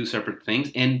just like two separate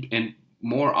things, and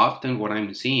more often what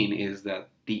I'm seeing is that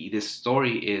this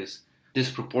story is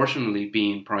disproportionately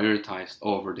being prioritized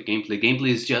over the gameplay. Gameplay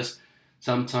is just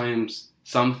sometimes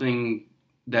something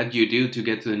that you do to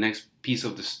get to the next piece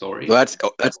of the story. Well,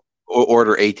 that's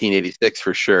Order 1886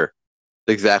 for sure.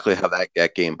 Exactly how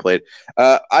that game played.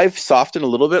 I've softened a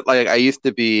little bit. Like I used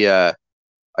to be,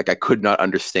 like I could not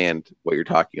understand what you're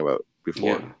talking about Yeah.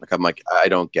 before. Like I'm like I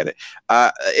don't get it.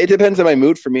 It depends on my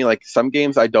mood. For me, like some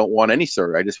games I don't want any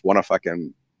story. I just want to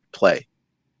fucking play.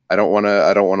 I don't want to.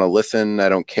 I don't want to listen. I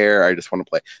don't care. I just want to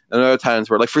play. And there are times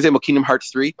where, like for example, Kingdom Hearts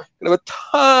 3, I have a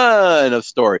ton of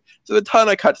story, so a ton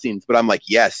of cutscenes. But I'm like,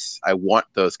 yes, I want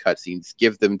those cutscenes.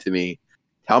 Give them to me.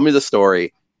 Tell me the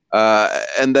story.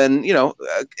 And then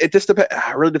it just depends.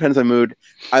 Really depends on mood.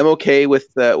 I'm okay with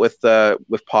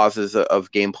pauses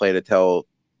of gameplay to tell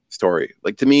story.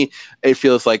 Like to me, it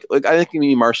feels like I think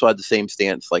me and Marshall had the same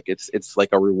stance. Like it's like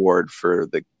a reward for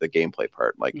the gameplay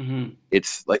part. Like Mm-hmm.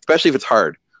 it's like especially if it's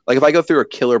hard. Like if I go through a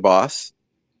killer boss,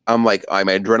 I'm like, my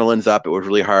adrenaline's up. It was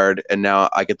really hard, and now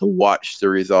I get to watch the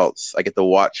results. I get to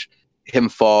watch him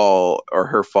fall or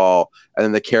her fall, and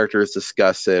then the characters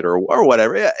discuss it or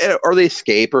whatever, or they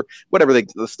escape or whatever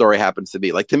the story happens to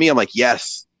be. Like to me, I'm like,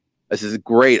 yes, this is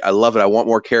great. I love it. I want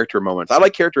more character moments. I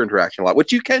like character interaction a lot,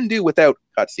 which you can do without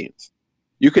cutscenes.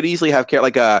 You could easily have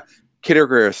like a Kid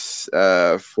Icarus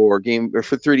for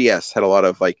 3DS had a lot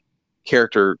of like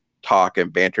character talk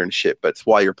and banter and shit, but it's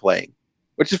while you're playing,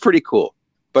 which is pretty cool.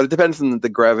 But it depends on the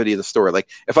gravity of the story. Like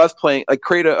if I was playing, like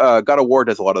God of War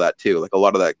does a lot of that too. Like a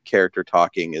lot of that character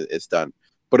talking is done,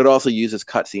 but it also uses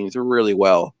cutscenes really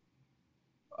well.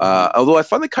 Mm-hmm. Although I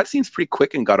find the cutscenes pretty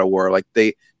quick in God of War. Like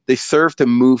they serve to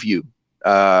move you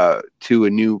to a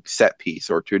new set piece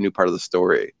or to a new part of the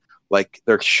story. Like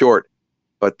they're short,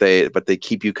 but they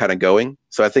keep you kind of going.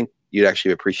 So I think you'd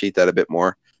actually appreciate that a bit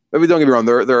more. Maybe don't get me wrong.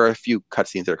 There are a few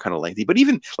cutscenes that are kind of lengthy, but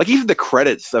even the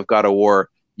credits of God of War,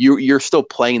 you're still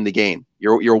playing the game.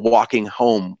 You're walking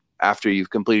home after you've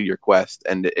completed your quest,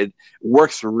 and it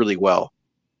works really well.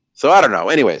 So I don't know.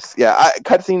 Anyways, yeah,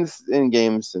 cutscenes in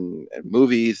games and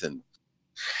movies and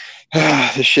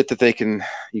the shit that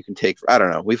you can take. I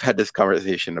don't know. We've had this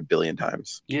conversation a billion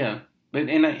times. Yeah, but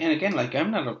and again, like,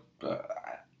 I'm not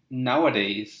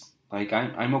nowadays, like,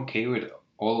 I'm okay with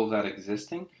all of that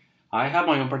existing. I have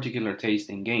my own particular taste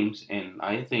in games, and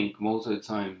I think most of the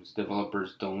times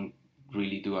developers don't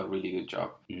really do a really good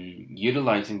job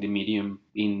utilizing the medium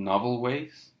in novel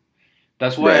ways.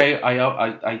 That's why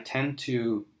I tend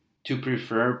to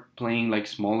prefer playing like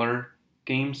smaller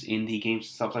games, indie games,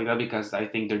 stuff like that, because I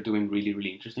think they're doing really,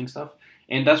 really interesting stuff.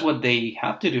 And that's what they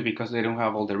have to do because they don't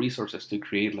have all the resources to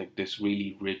create like this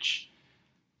really rich,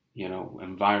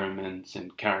 environments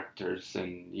and characters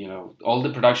and, all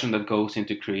the production that goes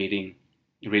into creating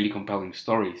really compelling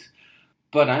stories.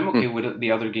 But I'm okay with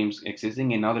the other games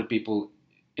existing and other people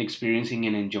experiencing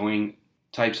and enjoying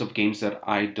types of games that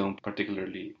I don't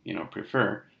particularly,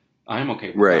 prefer. I'm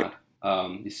okay with that.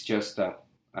 It's just that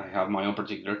I have my own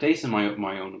particular taste and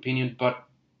my own opinion. But,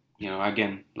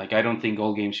 again, like I don't think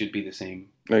all games should be the same.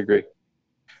 I agree.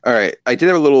 All right, I did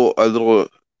have a little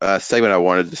segment I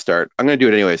wanted to start. I'm going to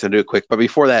do it anyways. I'll do it quick. But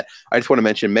before that, I just want to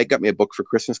mention Meg got me a book for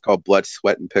Christmas called Blood,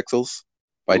 Sweat, and Pixels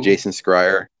by Jason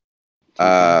Schreier.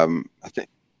 I think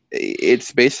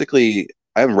it's basically,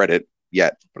 I haven't read it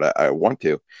yet, but I want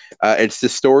to. It's the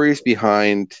stories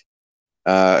behind.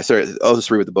 Sorry, I'll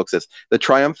just read what the book says. The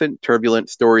triumphant, turbulent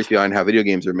stories behind how video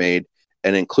games are made,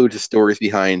 and includes the stories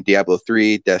behind Diablo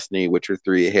 3, Destiny, Witcher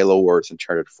 3, Halo Wars,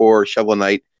 Uncharted 4, Shovel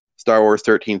Knight, Star Wars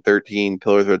 1313,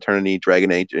 Pillars of Eternity,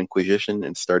 Dragon Age Inquisition,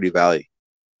 and Stardew Valley.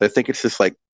 I think it's just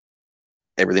like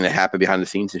everything that happened behind the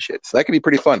scenes and shit. So that could be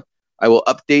pretty fun. I will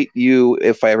update you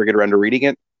if I ever get around to reading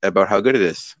it about how good it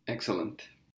is. Excellent.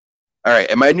 All right,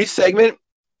 and my new segment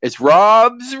is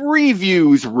Rob's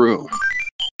Reviews Room.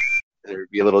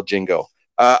 There'd be a little jingle.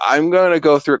 I'm going to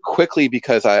go through it quickly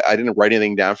because I didn't write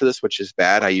anything down for this, which is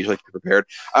bad. I usually like to be prepared.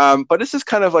 But this is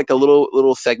kind of like a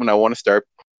little segment I want to start.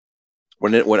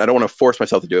 When I don't want to force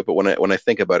myself to do it, but when I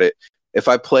think about it, if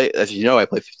I play, as you know, I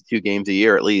play 52 games a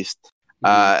year at least.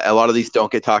 A lot of these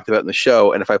don't get talked about in the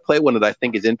show, and if I play one that I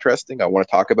think is interesting, I want to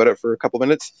talk about it for a couple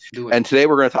minutes. And today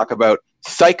we're going to talk about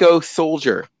Psycho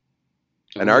Soldier,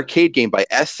 an arcade game by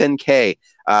SNK.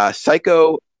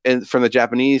 Psycho, and from the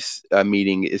Japanese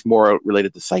meaning, is more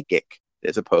related to psychic,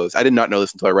 as opposed. I did not know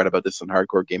this until I read about this on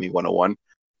Hardcore Gaming 101.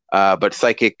 But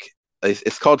psychic,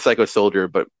 it's called Psycho Soldier,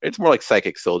 but it's more like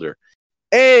Psychic Soldier.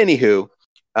 Anywho,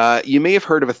 you may have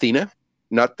heard of Athena,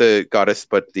 not the goddess,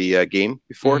 but the game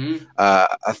before.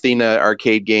 Athena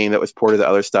arcade game that was ported to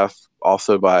other stuff,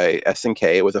 also by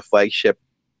SNK. It was a flagship,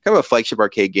 kind of a flagship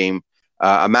arcade game,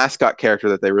 a mascot character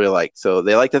that they really liked. So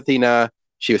they liked Athena.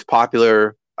 She was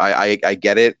popular. I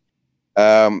get it.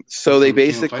 So they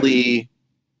basically,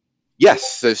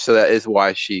 yes. So that is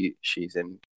why she's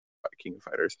in King of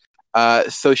Fighters.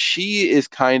 So she is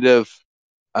kind of.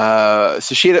 So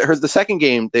she had the second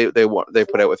game they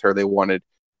put out with her. They wanted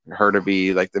her to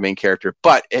be like the main character,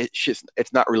 but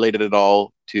it's not related at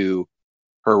all to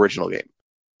her original game.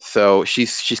 So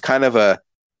she's kind of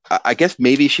I guess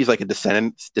maybe she's like a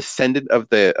descendant of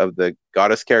the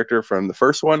goddess character from the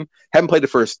first one. Haven't played the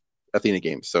first Athena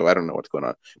game, so I don't know what's going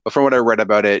on. But from what I read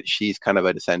about it, she's kind of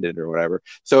a descendant or whatever.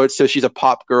 So she's a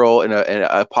pop girl and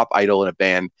a pop idol in a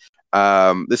band.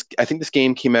 I think this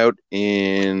game came out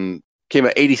 87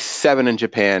 in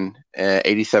Japan,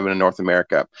 87 in North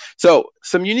America. So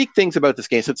some unique things about this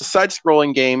game. So it's a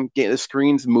side-scrolling game. The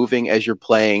screen's moving as you're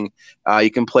playing.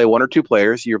 You can play one or two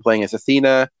players. You're playing as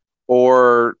Athena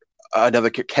or another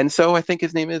Kenso, I think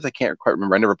his name is. I can't quite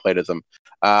remember. I never played as him.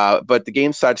 But the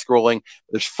game's side-scrolling.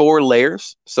 There's 4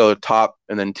 layers, so top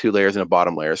and then 2 layers and a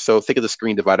bottom layer. So think of the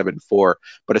screen divided into 4,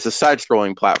 but it's a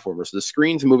side-scrolling platformer. So the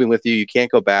screen's moving with you. You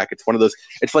can't go back. It's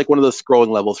like one of those scrolling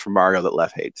levels from Mario that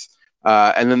Lev hates.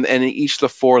 And each of the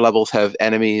 4 levels have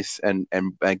enemies and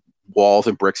walls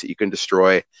and bricks that you can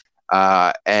destroy,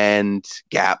 and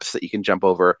gaps that you can jump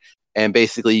over. And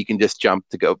basically, you can just jump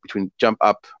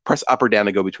up, press up or down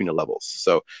to go between the levels.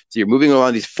 So you're moving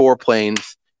along these 4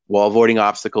 planes while avoiding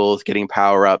obstacles, getting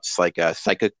power-ups like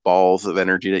psychic balls of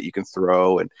energy that you can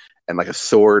throw, and like a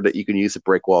sword that you can use to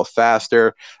break walls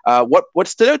faster. What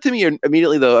stood out to me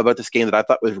immediately, though, about this game that I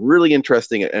thought was really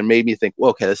interesting and made me think,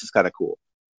 well, okay, this is kind of cool,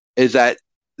 is that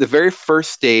the very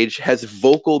first stage has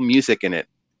vocal music in it,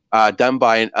 done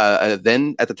by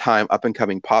then at the time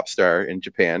up-and-coming pop star in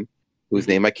Japan, whose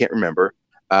name I can't remember,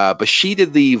 but she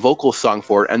did the vocal song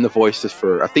for it and the voices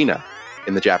for Athena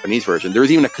in the Japanese version. There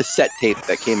was even a cassette tape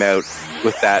that came out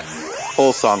with that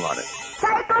whole song on it.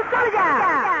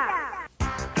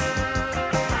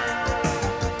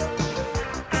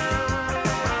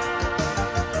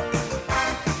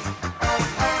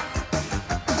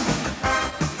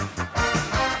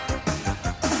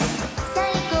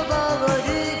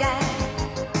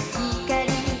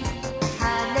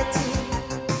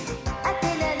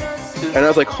 And I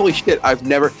was like, holy shit!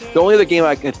 The only other game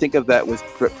I can think of that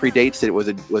predates it was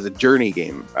a Journey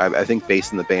game. I think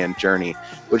based on the band Journey,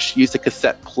 which used a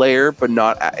cassette player, but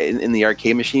not in the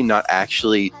arcade machine, not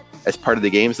actually as part of the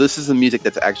game. So this is the music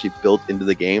that's actually built into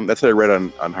the game. That's what I read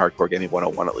on Hardcore Gaming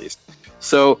 101 at least.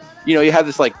 So you have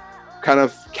this like kind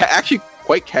of actually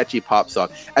quite catchy pop song,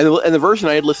 and the version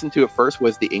I had listened to at first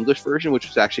was the English version, which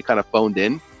was actually kind of phoned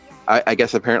in. I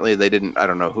guess apparently they didn't. I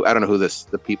don't know who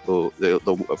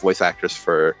the voice actress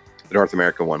for the North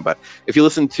American one. But if you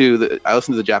listen to I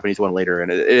listened to the Japanese one later,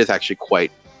 and it is actually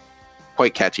quite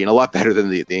catchy and a lot better than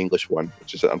the English one,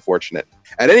 which is unfortunate.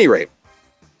 At any rate,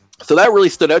 so that really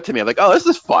stood out to me. I'm like, oh, this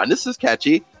is fun. This is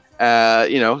catchy.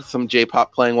 Some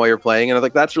J-pop playing while you're playing, and I was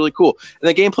like, that's really cool. And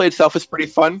the gameplay itself is pretty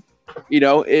fun.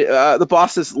 The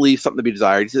bosses leave something to be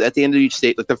desired. At the end of each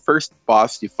stage, like the first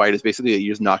boss you fight is basically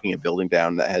you're just knocking a building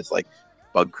down that has like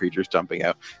bug creatures jumping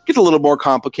out. It gets a little more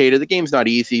complicated. The game's not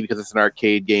easy because it's an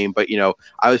arcade game, but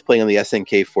I was playing on the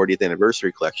SNK 40th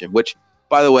Anniversary Collection, which,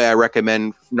 by the way, I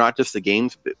recommend not just the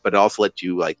games, but it also lets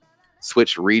you like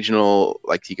switch regional.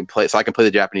 Like you can play, so I can play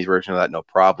the Japanese version of that no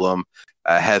problem.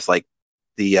 Has like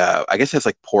I guess it has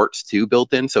like ports too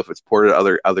built in. So if it's ported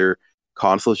to other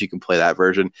consoles, you can play that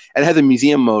version, and it has a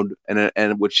museum mode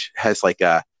and which has like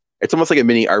it's almost like a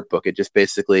mini art book. It just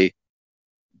basically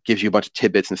gives you a bunch of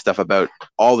tidbits and stuff about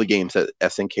all the games that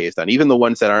SNK has done, even the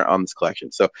ones that aren't on this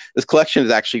collection. So this collection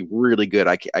is actually really good.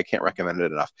 I can't recommend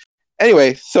it enough.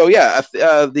 Anyway, so yeah,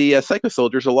 the Psycho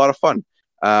Soldier is a lot of fun.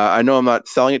 I know I'm not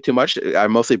selling it too much. I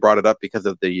mostly brought it up because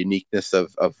of the uniqueness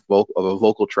of a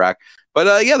vocal track.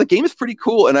 But yeah, the game is pretty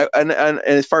cool. And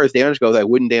as far as damage goes, I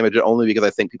wouldn't damage it only because I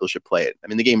think people should play it. I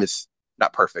mean, the game is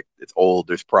not perfect. It's old.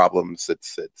 There's problems.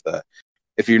 It's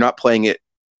if you're not playing it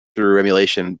through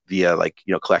emulation via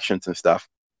collections and stuff,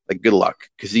 like good luck,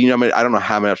 because I don't know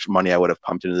how much money I would have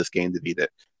pumped into this game to beat it.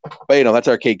 But that's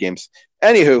arcade games.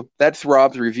 Anywho, that's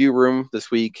Rob's review room this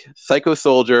week. Psycho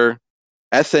Soldier,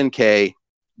 SNK.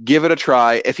 Give it a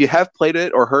try. If you have played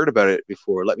it or heard about it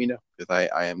before, let me know, because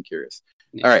I am curious.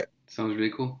 Yeah, all right. Sounds really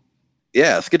cool.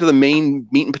 Yeah, let's get to the main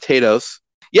meat and potatoes.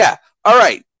 Yeah. All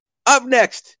right. Up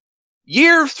next,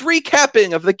 year's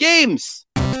recapping of the games.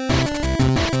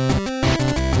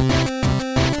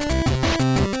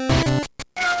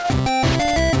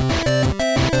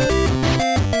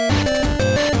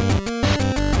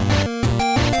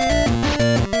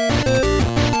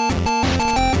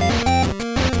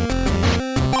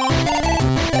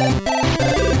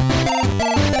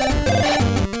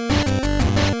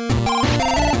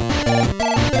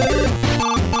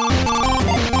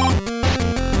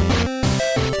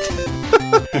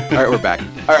 All right, we're back.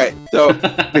 All right, so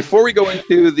before we go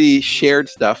into the shared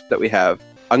stuff that we have,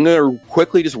 I'm going to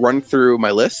quickly just run through my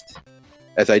list,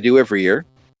 as I do every year.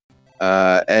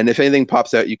 And if anything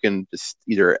pops out, you can just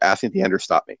either ask me at the end or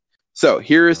stop me. So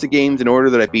here is the games in order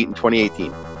that I beat in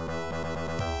 2018.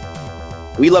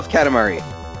 We Love Katamari,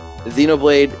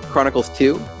 Xenoblade Chronicles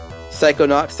 2,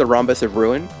 Psychonauts The Rhombus of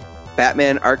Ruin,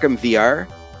 Batman Arkham VR,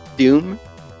 Doom,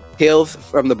 Tales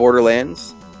from the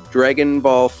Borderlands, Dragon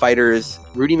Ball FighterZ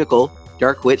Rudy Mickle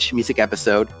Dark Witch music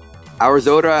episode, Our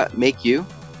Zora Make You,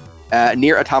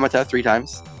 Nier Automata 3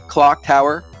 times, Clock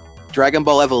Tower, Dragon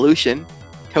Ball Evolution,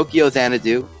 Tokyo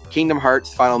Xanadu, Kingdom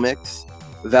Hearts Final Mix,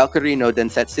 Valkyrie no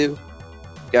Densetsu,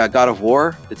 God of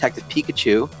War, Detective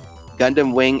Pikachu,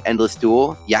 Gundam Wing Endless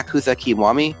Duel, Yakuza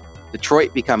Kiwami,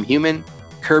 Detroit Become Human,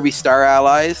 Kirby Star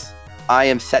Allies, I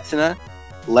Am Setsuna,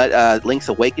 Link's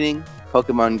Awakening,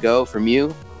 Pokemon Go for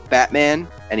Mew, Batman,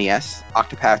 NES,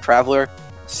 Octopath Traveler,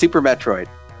 Super Metroid,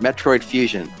 Metroid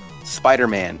Fusion,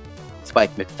 Spider-Man,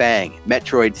 Spike McFang,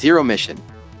 Metroid Zero Mission,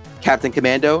 Captain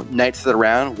Commando, Knights of the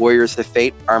Round, Warriors of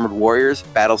Fate, Armored Warriors,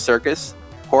 Battle Circus,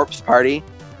 Corpse Party,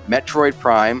 Metroid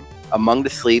Prime, Among the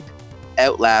Sleep,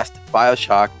 Outlast,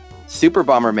 Bioshock, Super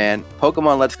Bomberman,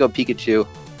 Pokemon Let's Go Pikachu,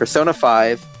 Persona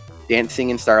 5, Dancing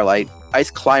in Starlight, Ice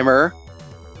Climber,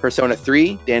 Persona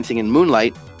 3, Dancing in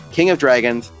Moonlight, King of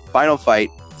Dragons, Final Fight,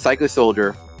 Psycho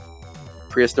Soldier,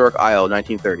 Prehistoric Isle,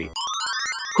 1930.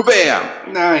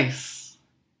 Kabam! Nice.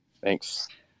 Thanks.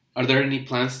 Are there any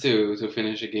plans to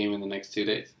finish a game in the next 2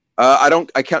 days? I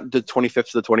count the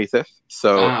 25th to the 25th,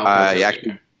 so okay, I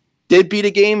actually did beat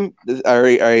a game.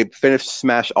 I finished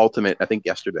Smash Ultimate, I think,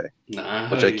 yesterday,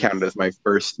 which I counted as my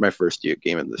first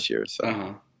game in this year.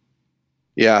 So,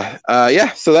 yeah.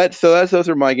 So those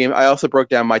are my games. I also broke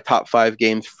down my top 5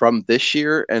 games from this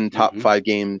year and top 5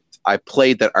 games I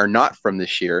played that are not from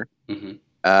this year,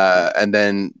 and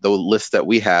then the list that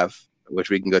we have,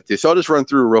 which we can go through. So I'll just run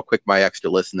through real quick my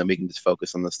extra list, and then we can just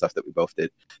focus on the stuff that we both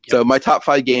did. Yep. So my top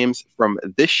 5 games from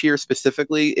this year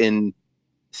specifically in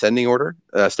ascending order,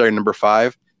 starting number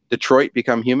 5. Detroit: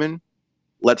 Become Human,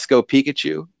 Let's Go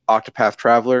Pikachu, Octopath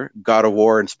Traveler, God of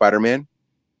War, and Spider-Man.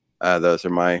 Those are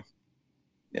my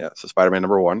so Spider-Man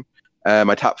number 1.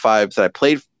 My top 5s that I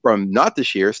played from not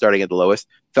this year, starting at the lowest: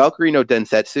 Valkyrie no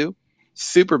Densetsu,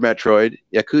 Super Metroid,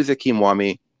 Yakuza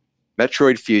Kiwami,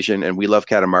 Metroid Fusion, and We Love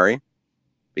Katamari,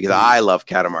 because I love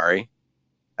Katamari.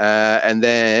 And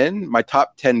then my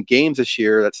top 10 games this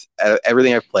year, that's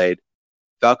everything I've played: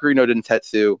 Valkyrie no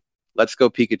Densetsu, Let's Go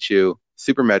Pikachu,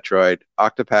 Super Metroid,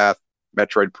 Octopath,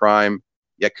 Metroid Prime,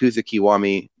 Yakuza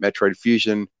Kiwami, Metroid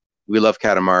Fusion, We Love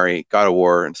Katamari, God of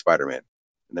War, and Spider-Man.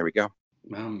 And there we go.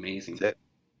 Wow, amazing. That's it.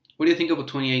 What do you think about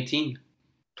 2018?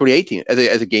 2018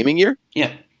 as a gaming year?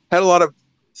 Yeah. Had a lot of,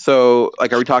 so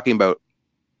like, are we talking about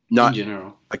not in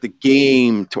general, like the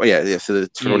game? So the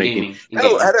 2018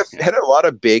 had a lot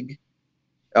of big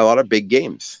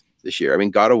games this year. I mean,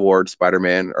 God of War,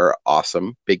 Spider-Man are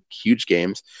awesome, big, huge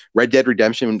games. Red Dead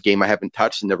Redemption, game I haven't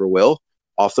touched and never will,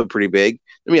 also pretty big.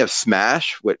 Then we have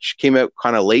Smash, which came out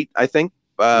kind of late, I think,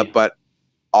 but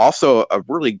also a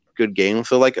really good game.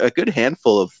 So like a good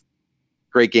handful of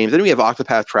great games. Then we have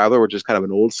Octopath Traveler, which is kind of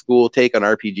an old school take on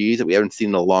RPGs that we haven't seen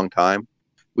in a long time.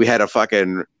 We had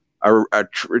a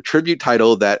tribute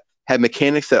title that had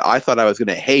mechanics that I thought I was going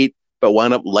to hate, but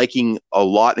wound up liking a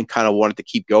lot and kind of wanted to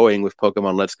keep going with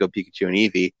Pokemon Let's Go Pikachu and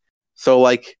Eevee. So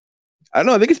like, I don't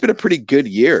know, I think it's been a pretty good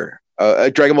year.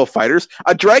 Dragon Ball FighterZ,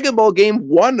 a Dragon Ball game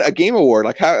won a game award.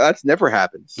 Like, how that's never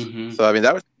happens. Mm-hmm. So I mean,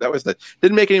 that was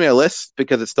didn't make any of my lists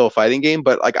because it's still a fighting game,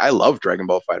 but like, I love Dragon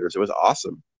Ball FighterZ. It was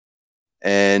awesome.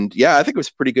 And yeah, I think it was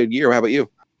a pretty good year. How about you?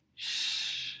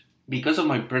 Because of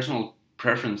my personal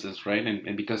preferences, right?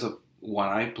 And because of what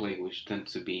I play, which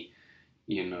tends to be,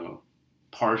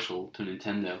 partial to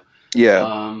Nintendo.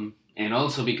 Yeah. And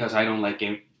also because I don't like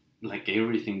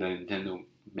everything that Nintendo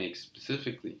makes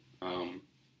specifically.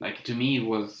 Like, to me, it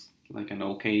was like an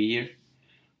okay year.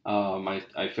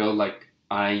 I felt like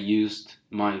I used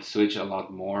my Switch a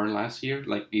lot more last year.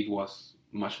 Like, it was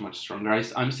much, much stronger.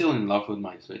 I'm still in love with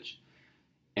my Switch.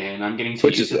 And I'm getting to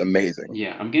Switch use is it. amazing.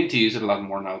 Yeah, I'm getting to use it a lot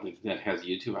more now that has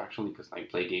YouTube, actually, because I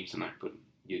play games and I put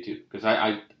YouTube. Because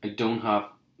I don't have,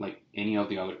 like, any of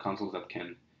the other consoles that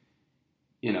can,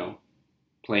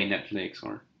 play Netflix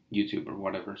or YouTube or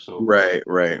whatever. So Right.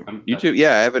 YouTube,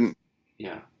 I haven't.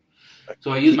 Yeah.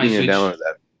 So I use my Switch.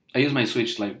 That. I use my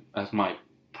Switch, like, as my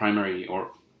primary,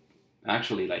 or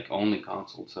actually, like, only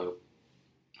console. So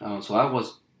that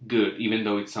was good, even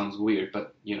though it sounds weird,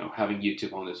 but having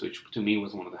YouTube on the Switch to me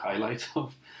was one of the highlights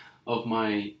of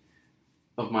my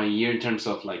year in terms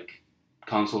of, like,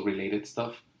 console related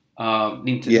stuff. The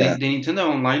Nintendo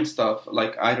Online stuff,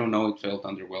 like, I don't know, it felt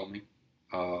underwhelming.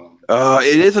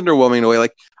 It is underwhelming in a way.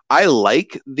 Like, I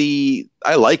like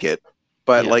it,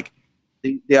 but like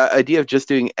the idea of just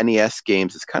doing NES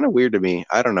games is kind of weird to me.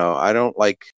 I don't know. I don't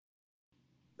like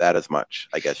that as much,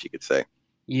 I guess you could say.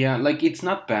 Yeah, like, it's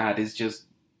not bad. It's just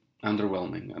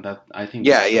underwhelming. That, I think.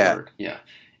 Yeah. Word. Yeah.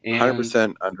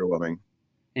 100% underwhelming.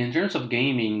 In terms of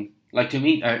gaming, like, to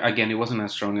me, again, it wasn't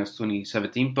as strong as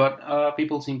 2017, but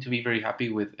people seem to be very happy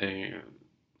with a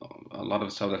lot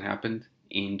of stuff that happened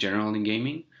in general in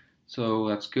gaming. So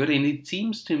that's good. And it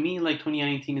seems to me like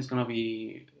 2019 is going to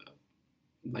be,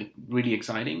 like, really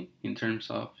exciting in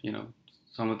terms of,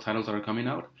 some of the titles that are coming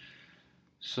out.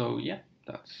 So yeah,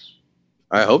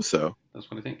 I hope so.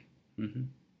 That's what I think. Mm-hmm.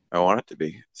 I want it to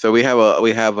be. So we have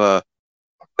a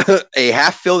a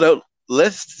half filled out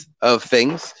list of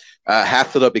things.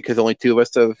 Half filled up because only 2 of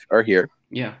us are here.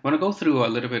 Yeah, want to go through a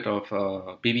little bit of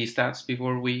BB stats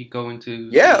before we go into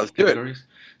let's categories.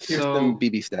 Do it. Here's some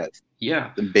BB stats.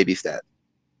 Yeah, some baby stats.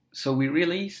 So we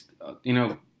released,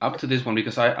 up to this one,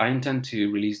 because I intend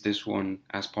to release this one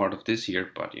as part of this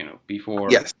year, but before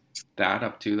that,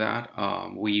 up to that,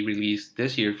 we released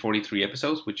this year 43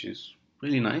 episodes, which is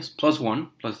really nice. Plus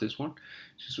this one,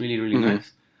 which is really, really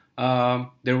nice.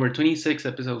 There were 26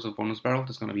 episodes of Bonus Barrel.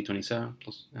 There's going to be 27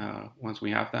 plus once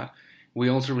we have that. We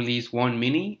also released 1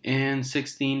 mini and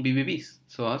 16 BBBs,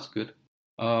 so that's good.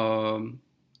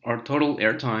 Our total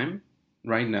airtime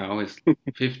right now is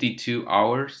 52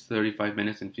 hours, 35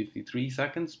 minutes, and 53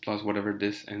 seconds, plus whatever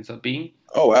this ends up being.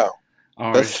 Oh, wow.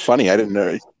 That's funny. I didn't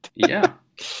know. Yeah.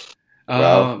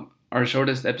 Wow. Our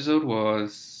shortest episode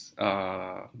was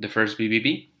the first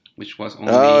BBB, which was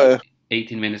only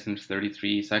 18 minutes and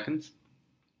 33 seconds.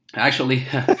 Actually,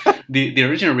 the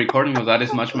original recording of that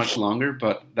is much, much longer,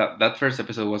 but that first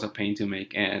episode was a pain to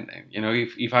make. And,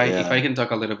 if I can talk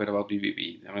a little bit about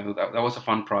BBB, I mean, that was a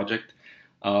fun project.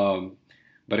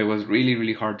 But it was really,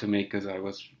 really hard to make because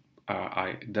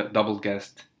I double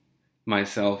guessed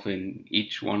myself in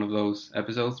each one of those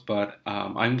episodes, but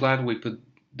I'm glad we put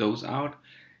those out,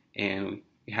 and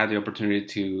we had the opportunity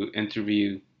to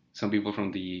interview some people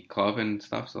from the club and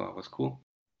stuff, so that was cool.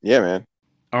 Yeah, man.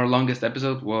 Our longest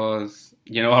episode was,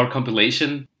 our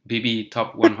compilation, BB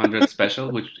Top 100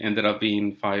 special, which ended up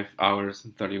being 5 hours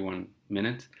and 31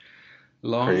 minutes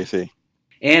long. Crazy.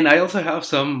 And I also have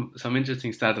some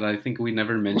interesting stats that I think we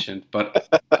never mentioned. But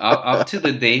up to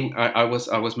the day I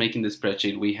was making the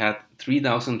spreadsheet, we had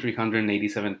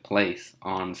 3,387 plays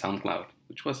on SoundCloud,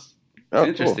 which was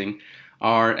interesting. Cool.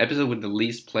 Our episode with the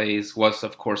least plays was,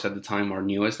 of course, at the time our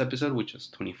newest episode, which was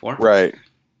 24. Right.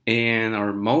 And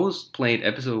our most played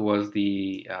episode was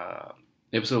the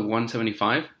episode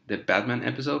 175, the Batman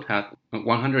episode, had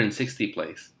 160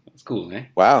 plays. That's cool, eh?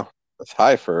 Wow, that's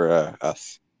high for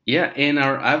us. Yeah, and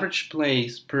our average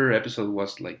plays per episode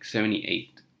was like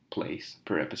 78 plays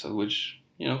per episode, which,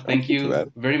 thank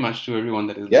you very much to everyone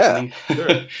that is listening.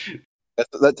 Sure.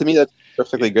 that to me, that's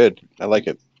perfectly good. I like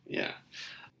it. Yeah.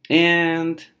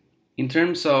 And in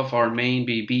terms of our main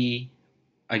BB,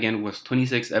 again, was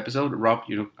 26 episode. Rob,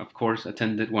 of course,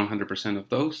 attended 100% of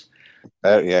those.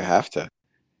 Yeah, I have to.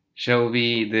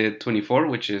 Shelby did 24,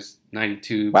 which is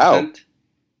 92%. Wow.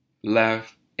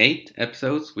 Lev 8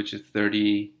 episodes, which is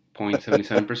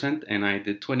 30.77%, and I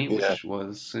did 20, which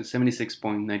was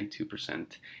 76.92%.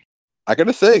 I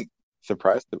gotta say,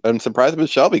 I'm surprised with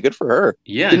Shelby. Good for her.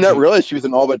 Yeah, did not realize she was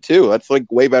in all but 2. That's like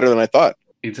way better than I thought.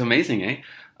 It's amazing, eh?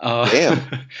 Damn.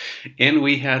 And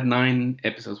we had 9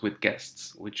 episodes with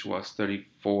guests, which was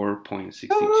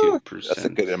 34.62%. That's a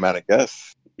good amount of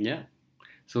guests. Yeah.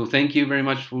 So thank you very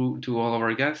much to all of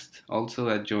our guests also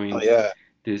that joined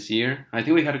this year. I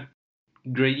think we had a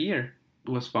great year.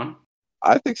 It was fun.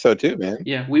 I think so too, man.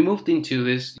 Yeah, we moved into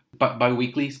this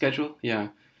bi-weekly schedule. Yeah.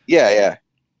 Yeah.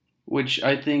 Which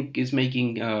I think is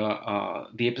making the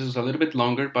episodes a little bit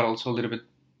longer, but also a little bit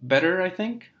better, I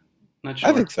think. Not sure.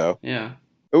 I think so. Yeah.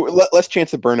 Less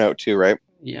chance of burnout too, right?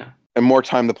 Yeah. And more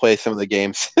time to play some of the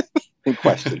games in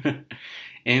question.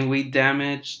 And we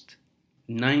damaged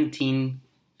 19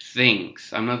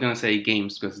 things. I'm not going to say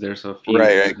games because there's a few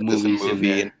movies in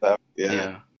there. And stuff.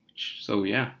 Yeah. So,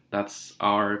 that's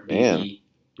our BB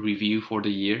review for the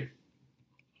year.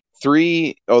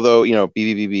 3, although,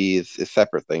 BBBB is a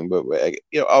separate thing, but,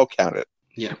 I'll count it.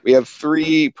 Yeah. We have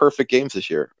 3 perfect games this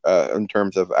year in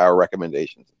terms of our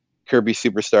recommendations. Kirby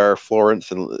Superstar,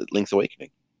 Florence, and Link's Awakening.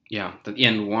 Yeah,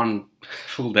 and 1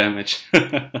 full damage.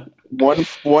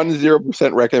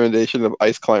 0% recommendation of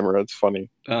Ice Climber. That's funny.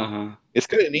 It's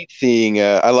kind of neat seeing.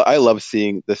 I love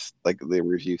seeing this, like the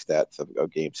review stats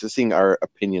of games. Just seeing our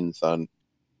opinions on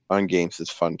games is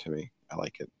fun to me. I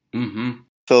like it. Mm-hmm.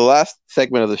 So the last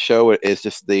segment of the show is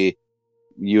just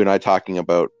you and I talking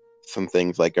about some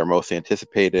things like our most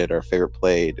anticipated, our favorite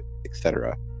played,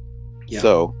 etc. Yeah.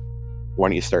 So why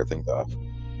don't you start things off?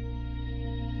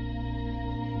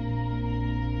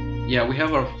 Yeah, we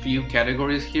have a few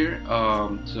categories here.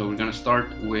 So we're gonna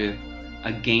start with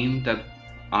a game that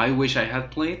I wish I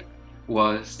had played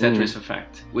was Tetris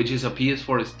Effect, which is a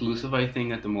PS4 exclusive, I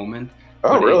think, at the moment.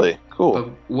 Oh, really? Cool. But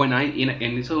when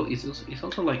it's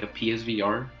also like a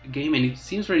PSVR game, and it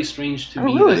seems very strange to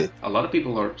me that a lot of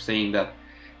people are saying that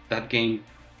game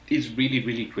is really,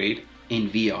 really great in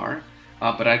VR.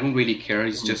 But I don't really care.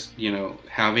 It's just,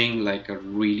 having like a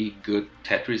really good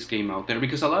Tetris game out there,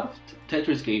 because a lot of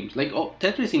Tetris games, like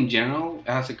Tetris in general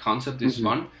as a concept is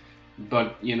fun,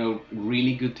 but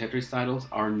really good Tetris titles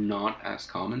are not as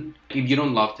common. If you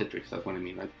don't love Tetris, that's what I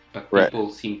mean. But people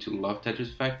seem to love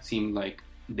Tetris Effect. Seem like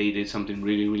they did something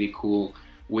really, really cool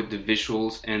with the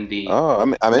visuals and the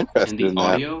I'm interested in the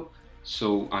audio.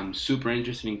 So I'm super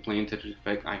interested in playing Tetris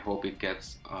Effect. I hope it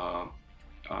gets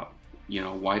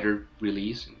wider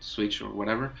release in Switch or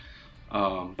whatever.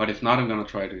 But if not, I'm gonna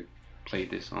try to play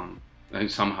this on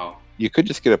somehow. You could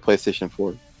just get a PlayStation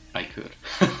 4. I could.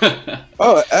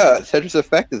 Tetris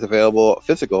Effect is available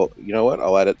physical. You know what?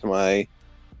 I'll add it to my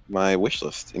wish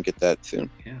list and get that soon.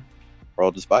 Yeah. Or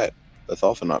I'll just buy it. That's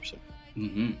also an option.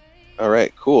 Mm-hmm. All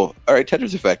right, cool. All right,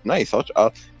 Tetris Effect, nice. I'll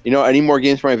I need more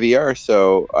games for my VR,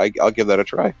 so I'll give that a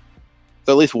try.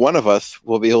 So at least one of us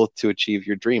will be able to achieve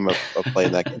your dream of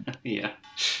playing that game. Yeah.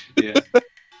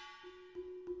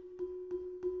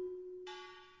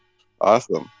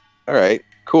 Awesome. All right,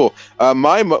 cool.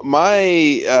 My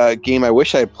game I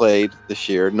wish I played this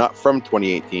year, not from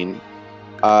 2018,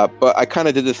 but I kind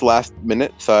of did this last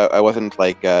minute, so I wasn't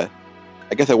like, I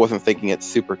guess I wasn't thinking it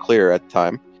super clear at the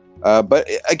time. But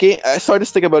again, so I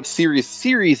just think about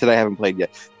series that I haven't played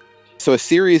yet. So a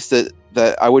series that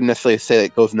I wouldn't necessarily say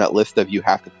that goes in that list of you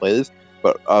have to play this,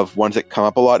 but of ones that come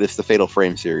up a lot is the Fatal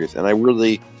Frame series, and I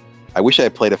really I wish I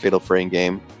had played a Fatal Frame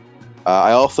game.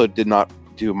 I also did not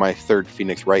do my third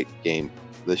Phoenix Wright game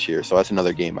this year, so that's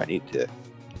another game I need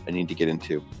to get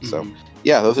into. So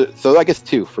yeah, so I guess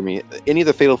 2 for me. Any of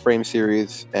the Fatal Frame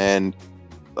series and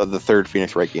the third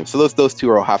Phoenix Wright game. So those 2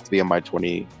 will have to be on my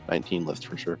 2019 list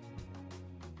for sure.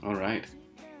 All right.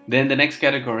 Then the next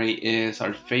category is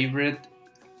our favorite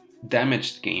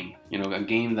damaged game. A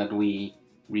game that we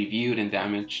reviewed and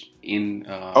damaged in.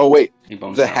 Oh wait, in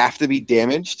Bones does it have to be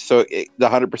damaged? So the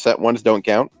 100% ones don't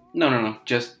count? No.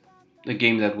 Just the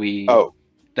game that we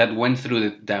that went through the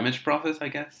damage process, I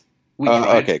guess. We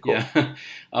tried. Okay, cool.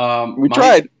 Yeah. We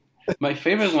tried. My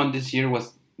favorite one this year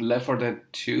was Left 4 Dead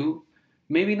 2.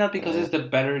 Maybe not because it's the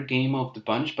better game of the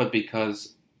bunch, but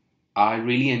because I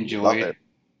really enjoyed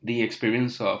the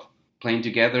experience of playing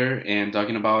together and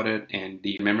talking about it and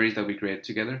the memories that we created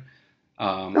together.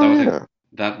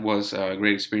 That was a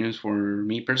great experience for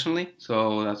me personally.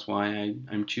 So that's why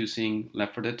I'm choosing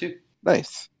Left 4 Dead 2.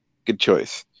 Nice. Good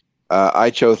choice. I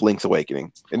chose Link's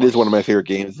Awakening. It is one of my favorite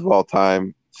games of all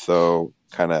time. So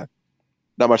kind of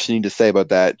not much need to say about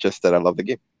that, just that I love the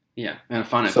game. Yeah, and a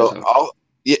fun episode. So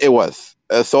it was.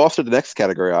 So also the next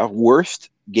category, worst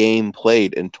game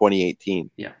played in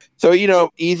 2018. Yeah. So,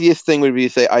 easiest thing would be to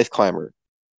say Ice Climber.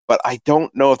 But I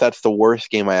don't know if that's the worst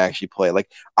game I actually play.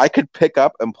 Like, I could pick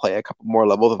up and play a couple more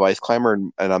levels of Ice Climber,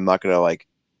 and I'm not going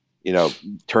to,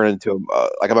 turn into,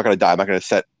 I'm not going to die. I'm not going to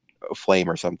set a flame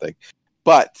or something.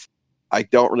 But I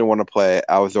don't really want to play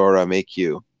Aozora Make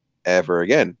You ever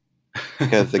again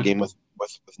because the game was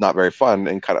not very fun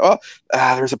and kind of,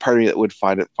 there's a part of me that would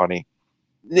find it funny.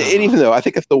 And even though I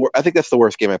think that's the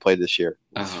worst game I played this year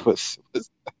was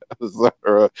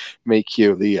Make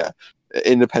You, the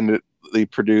independently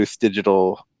produced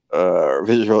digital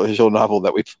visual novel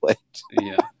that we played.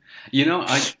 Yeah,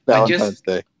 Valentine's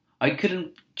Day. I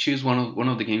couldn't choose one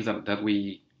of the games that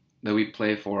we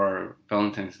play for our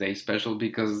Valentine's Day special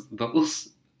because those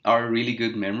are really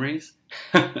good memories.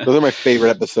 Those are my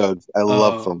favorite episodes. I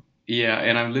love them. Yeah,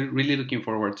 and I'm really looking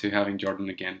forward to having Jordan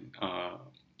again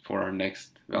for our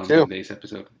next Valentine's Day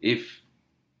episode, if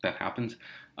that happens.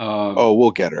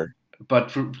 We'll get her. But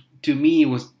to me, it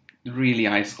was really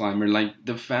Ice Climber. Like,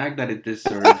 the fact that it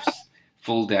deserves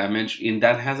full damage, and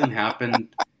that hasn't happened.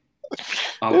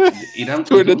 To a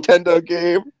Nintendo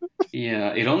game.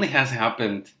 Yeah, it only has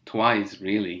happened twice,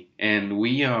 really. And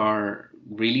we are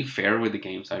really fair with the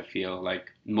games, I feel.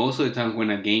 Like, most of the times when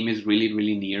a game is really,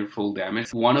 really near full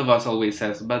damage, one of us always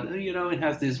says, but, it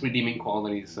has this redeeming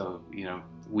quality, so,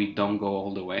 we don't go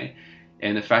all the way.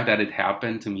 And the fact that it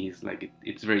happened to me is like,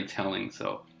 it's very telling.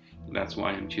 So that's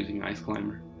why I'm choosing Ice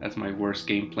Climber. That's my worst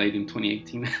game played in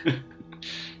 2018.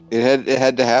 It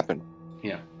had to happen.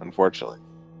 Yeah. Unfortunately.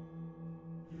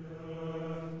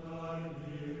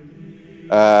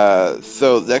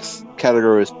 So next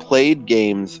category is played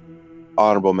games,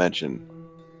 honorable mention.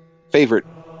 Favorite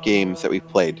games that we've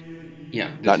played.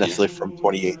 Yeah. Not necessarily from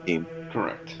 2018.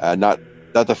 Correct.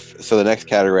 So the next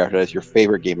category after that is your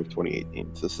favorite game of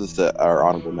 2018. So this is our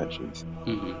honorable mentions.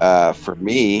 Mm-hmm. For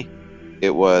me,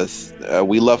 it was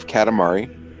We Love Katamari.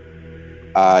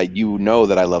 You know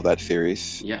that I love that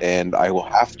series, and I will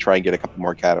have to try and get a couple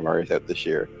more Katamaris out this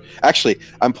year. Actually,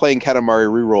 I'm playing Katamari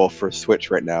Reroll for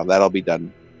Switch right now. That'll be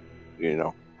done.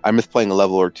 I'm just playing a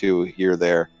level or two here or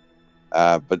there,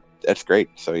 but that's great.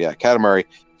 So yeah, Katamari,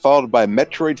 followed by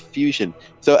Metroid Fusion.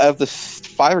 So of the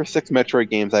 5 or 6 Metroid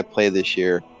games I played this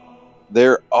year,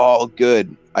 they're all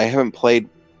good. I haven't played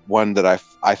one that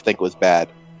I think was bad.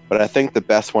 But I think the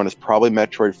best one is probably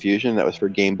Metroid Fusion. That was for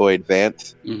Game Boy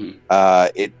Advance. Mm-hmm.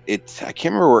 I can't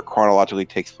remember where it chronologically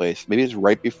takes place. Maybe it's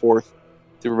right before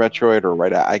Super Metroid or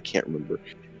right. I can't remember.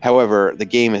 However, the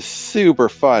game is super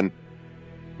fun.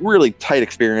 Really tight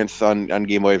experience on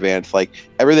Game Boy Advance. Like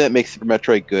everything that makes Super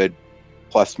Metroid good,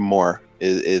 plus more,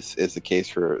 is the case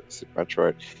for Super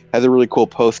Metroid. Has a really cool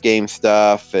post game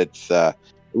stuff. It's a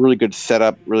really good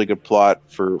setup, really good plot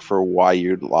for why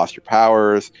you lost your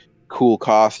powers. Cool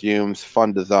costumes,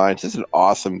 fun designs. This is an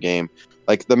awesome game.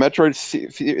 Like the Metroid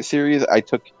series, I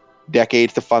took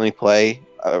decades to finally play,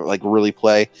 really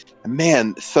play. And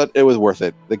man, it was worth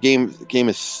it. The games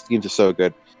are so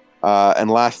good. And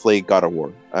lastly, God of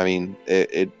War. I mean,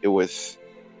 it was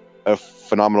a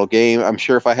phenomenal game. I'm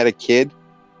sure if I had a kid,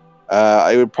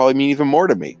 it would probably mean even more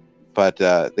to me. But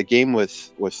the game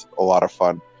was a lot of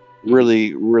fun.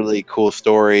 Really, really cool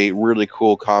story. Really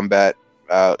cool combat.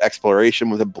 Exploration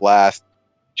was a blast.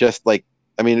 Just like,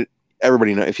 I mean,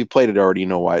 everybody know if you played it already, you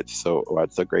know why it's so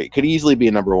great. It could easily be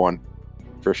a number one,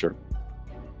 for sure.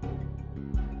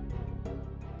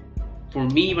 For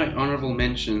me, my honorable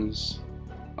mentions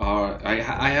are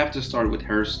I have to start with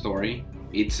Her Story.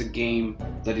 it's a game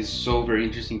that is so very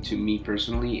interesting to me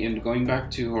personally. And going back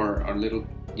to our little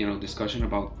discussion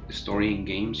about the story in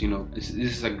games, this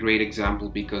is a great example,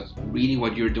 because really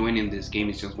what you're doing in this game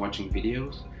is just watching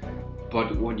videos,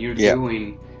 but what you're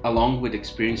doing along with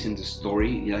experiencing the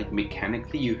story, like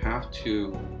mechanically, you have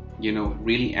to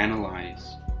really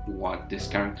analyze what this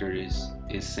character is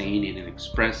saying and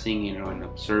expressing, and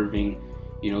observing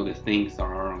the things that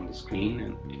are on the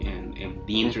screen, and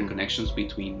the interconnections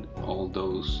between all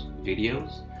those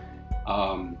videos.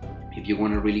 If you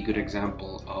want a really good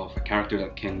example of a character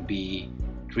that can be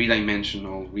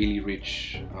three-dimensional, really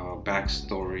rich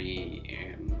backstory,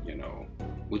 and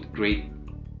with great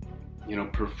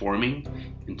performing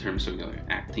in terms of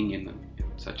acting and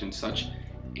such and such,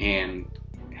 and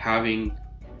having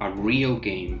a real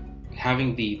game,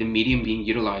 having the medium being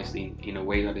utilized in a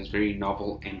way that is very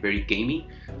novel and very gamey,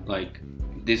 like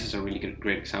this is a really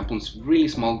great example. It's a really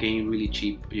small game, really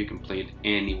cheap. You can play it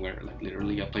anywhere, like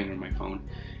literally I played it on my phone.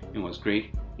 It was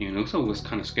great, so it was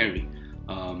kind of scary.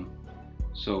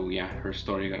 So yeah, her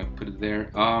story, gotta put it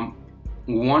there.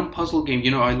 One puzzle game,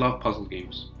 I love puzzle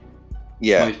games.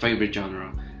 Yeah. My favorite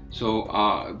genre. So,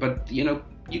 but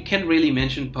you can't really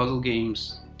mention puzzle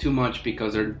games too much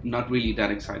because they're not really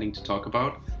that exciting to talk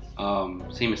about.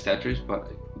 Same as Tetris,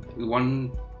 but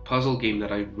one puzzle game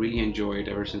that I really enjoyed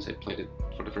ever since I played it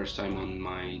for the first time on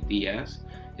my DS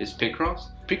is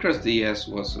Picross. Picross DS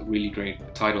was a really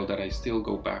great title that I still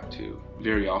go back to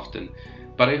very often.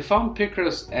 But I found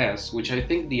Picross S, which I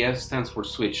think the S stands for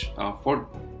Switch, for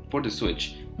the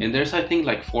Switch. And there's, I think,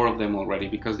 like 4 of them already,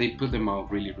 because they put them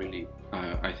out really, really,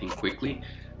 I think, quickly.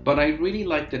 But I really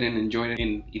liked it and enjoyed it.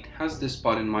 And it has this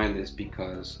spot in my list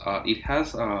because it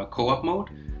has a co-op mode,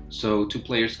 so 2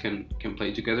 players can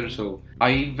play together. So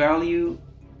I value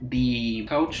the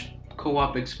couch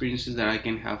co-op experiences that I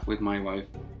can have with my wife,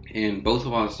 and both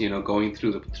of us, going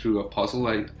through a puzzle.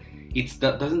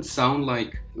 That doesn't sound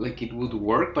like it would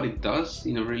work, but it does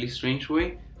in a really strange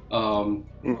way.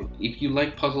 If you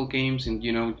like puzzle games and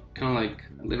kind of like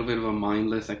a little bit of a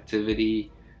mindless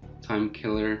activity, time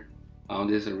killer,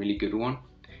 this is a really good one.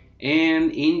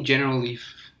 And in general, if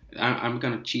I'm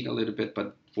gonna cheat a little bit,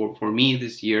 but for me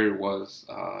this year was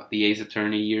the Ace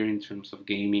Attorney year in terms of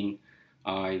gaming.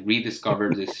 I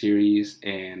rediscovered this series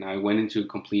and I went into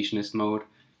completionist mode.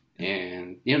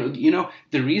 And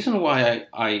the reason why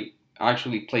I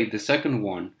actually played the second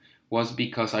one was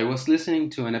because I was listening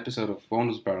to an episode of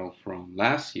Bonus Barrel from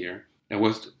last year. It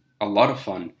was a lot of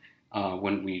fun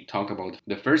when we talked about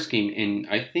the first game, and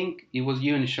I think it was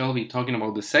you and Shelby talking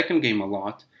about the second game a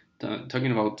lot,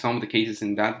 talking about some of the cases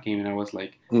in that game, and I was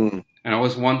like, and I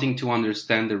was wanting to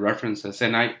understand the references,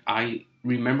 and I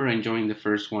remember enjoying the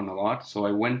first one a lot, so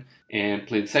I went and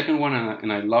played the second one,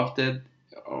 and I loved it.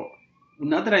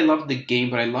 Not that I loved the game,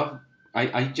 but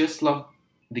I just love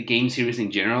the game series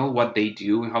in general, what they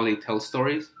do and how they tell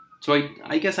stories. So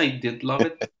I guess I did love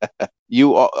it.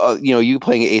 You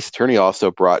playing Ace Attorney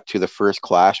also brought to the first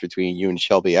clash between you and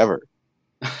Shelby ever,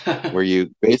 where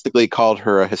you basically called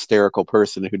her a hysterical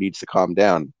person who needs to calm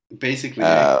down. Basically,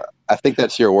 I think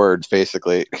that's your words,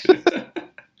 basically.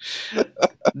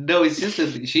 No, it's just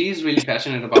that she is really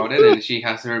passionate about it, and she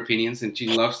has her opinions, and she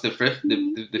loves the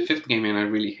fifth game, and I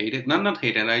really hate it. Not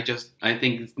hate it. I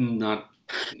think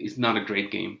it's not a great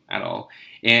game at all.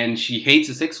 And she hates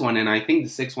the sixth one, and I think the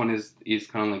sixth one is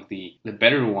kind of like the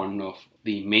better one of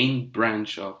the main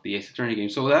branch of the Ace Attorney game.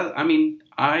 So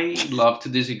I love to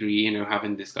disagree,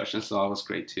 having discussions, so that was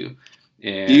great too.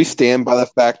 And do you stand by the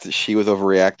fact that she was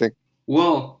overreacting?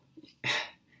 Well,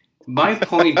 my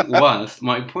point was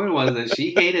that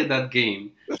she hated that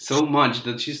game so much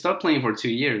that she stopped playing for 2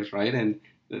 years, right? And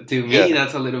to me,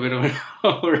 that's a little bit of an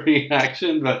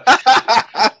overreaction, but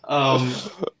I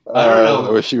don't know.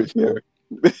 I wish she was here.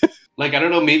 I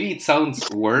don't know. Maybe it sounds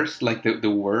worse, like the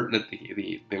word,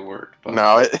 the word. But,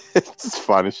 no, it's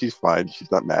fun. She's fine.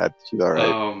 She's not mad. She's all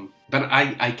right. But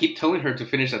I keep telling her to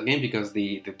finish that game because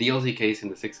the DLC case in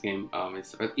the sixth game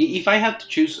is. If I had to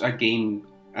choose a game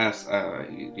as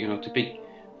to pick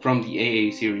from the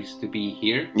AA series to be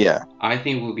here, I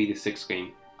think it will be the sixth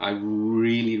game. I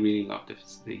really, really love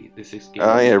the sixth game.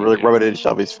 Oh yeah, really rub it in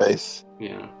Shelby's face.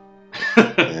 Yeah.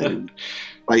 And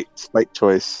spite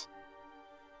choice.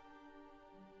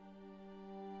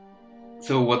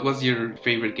 So, what was your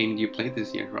favorite game you played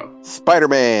this year, Rob?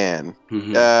 Spider-Man.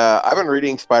 Mm-hmm. I've been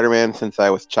reading Spider-Man since I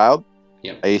was a child.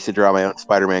 Yep. I used to draw my own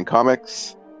Spider-Man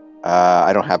comics.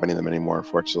 I don't have any of them anymore,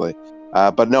 unfortunately.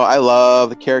 But no, I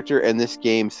love the character, and this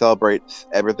game celebrates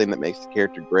everything that makes the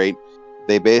character great.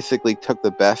 They basically took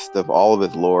the best of all of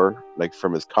his lore,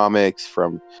 from his comics,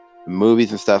 from movies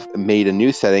and stuff, and made a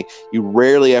new setting. You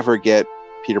rarely ever get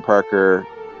Peter Parker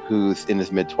who's in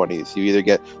his mid-20s. You either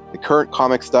get the current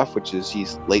comic stuff, which is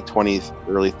he's late 20s,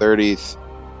 early 30s,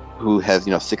 who has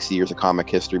 60 years of comic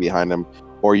history behind him,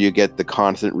 or you get the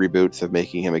constant reboots of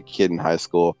making him a kid in high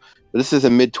school. But this is a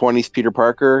mid-20s Peter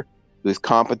Parker who's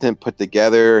competent, put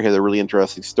together, has a really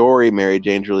interesting story. Mary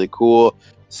Jane's really cool.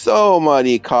 So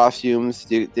many costumes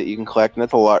that you can collect, and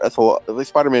that's a lot. Like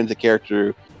Spider-Man's a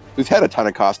character who's had a ton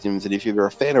of costumes, and if you're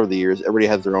a fan over the years, everybody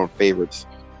has their own favorites.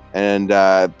 And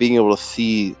being able to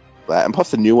see that, and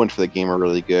plus the new ones for the game are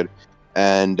really good.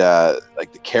 And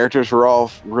like the characters were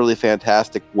all really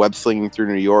fantastic. Web slinging through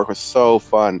New York was so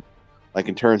fun. Like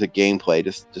in terms of gameplay,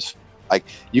 just like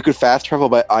you could fast travel,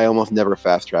 but I almost never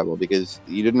fast travel because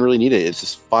you didn't really need it. It's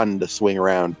just fun to swing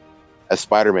around as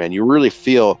Spider-Man. You really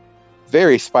feel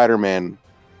very Spider-Man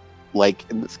like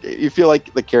in this game. You feel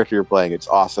like the character you're playing. It's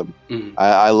awesome. Mhm.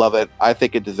 I love it. I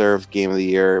think it deserves Game of the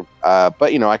Year. But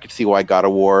I could see why God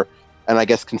of War, and I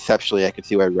guess conceptually I could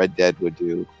see why Red Dead would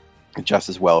do just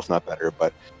as well, if not better.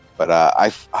 But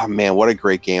man, what a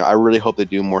great game. I really hope they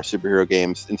do more superhero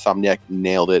games. Insomniac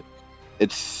nailed it.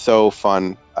 It's so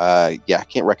fun. I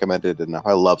can't recommend it enough.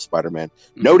 I love Spider-Man.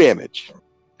 No damage.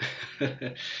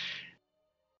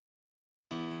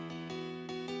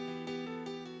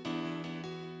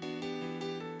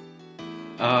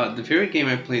 The favorite game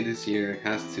I played this year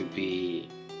has to be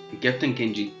Captain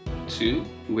Kenji 2,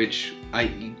 which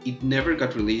it never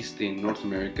got released in North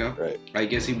America. Right. I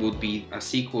guess it would be a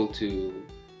sequel to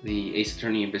the Ace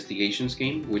Attorney Investigations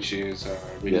game, which is a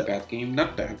really bad game.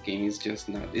 Not bad game, it's just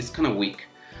not. It's kind of weak.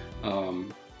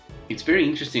 It's very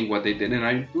interesting what they did, and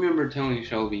I remember telling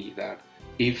Shelby that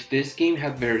if this game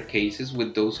had better cases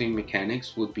with those same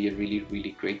mechanics, would be a really,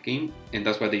 really great game, and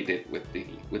that's what they did with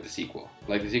the sequel.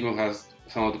 Like the sequel has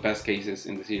some of the best cases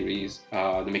in the series.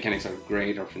 The mechanics are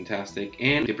great, are fantastic,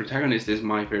 and the protagonist is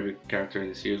my favorite character in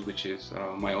the series, which is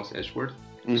Miles Edgeworth.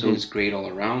 Mm-hmm. So it's great all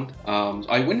around.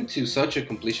 I went into such a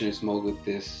completionist mode with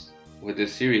this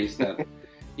series that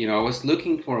I was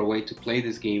looking for a way to play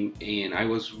this game, and I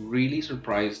was really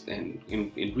surprised. And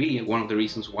really, one of the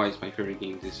reasons why it's my favorite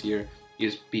game this year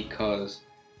is because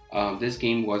this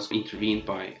game was intervened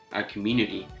by a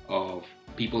community of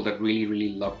people that really,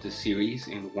 really loved the series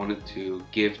and wanted to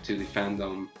give to the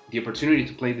fandom the opportunity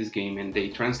to play this game. And they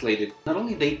translated, not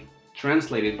only they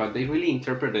translated, but they really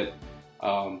interpreted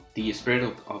the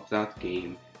spirit of that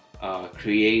game,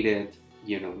 created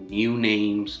new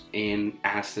names and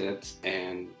assets,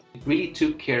 and really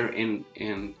took care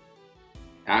and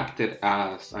acted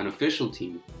as an official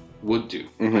team would do.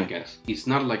 Mm-hmm. I guess it's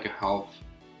not like a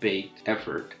half-baked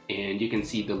effort, and you can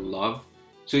see the love.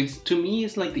 So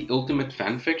it's like the ultimate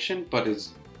fan fiction, but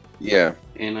it's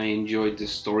and I enjoyed the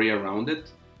story around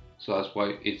it, so that's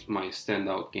why it's my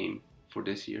standout game for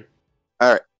this year.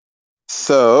 All right,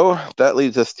 so that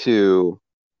leads us to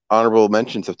honorable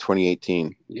mentions of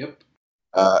 2018. Yep.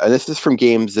 And this is from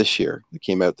games this year that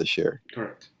came out this year.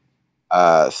 Correct.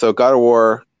 So God of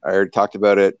War, I already talked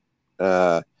about it.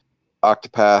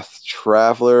 Octopath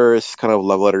Traveler is kind of a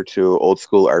love letter to old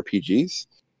school RPGs.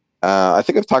 I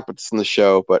think I've talked about this on the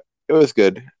show, but it was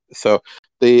good. So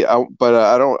I won't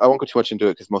go too much into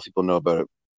it because most people know about it.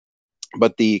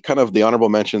 But the honorable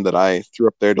mention that I threw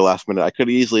up there at the last minute, I could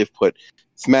easily have put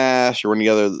Smash or any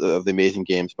other of the amazing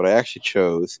games, but I actually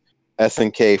chose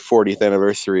SNK 40th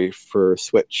anniversary for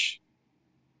Switch.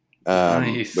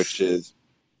 Nice. Which is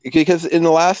because in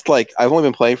the last I've only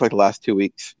been playing for the last 2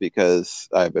 weeks because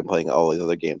I've been playing all these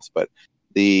other games, but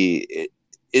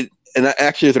and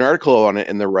actually there's an article on it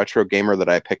in the Retro Gamer that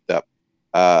I picked up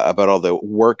about all the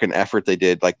work and effort they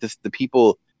did. The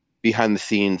people behind the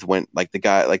scenes went I think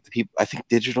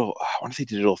Digital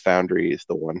Foundry is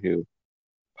the one who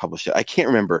published it. I can't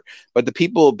remember, but the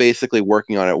people basically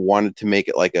working on it wanted to make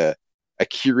it like a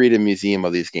curated museum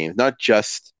of these games, not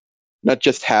just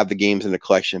have the games in a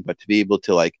collection, but to be able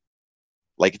to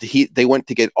they went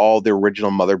to get all the original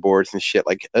motherboards and shit.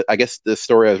 I guess the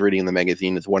story I was reading in the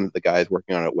magazine is one of the guys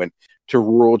working on it went to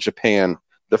rural Japan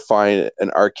to find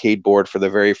an arcade board for the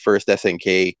very first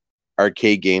SNK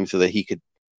arcade game so that he could,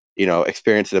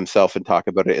 experience it himself and talk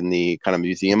about it in the kind of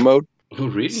museum mode. Oh,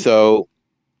 really? So,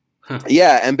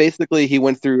 yeah, and basically he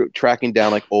went through tracking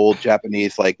down old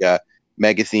Japanese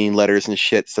magazine letters and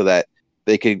shit so that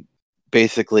they could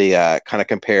basically kind of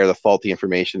compare the faulty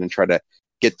information and try to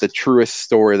get the truest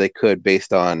story they could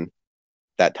based on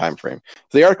that time frame.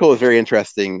 So the article was very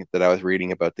interesting that I was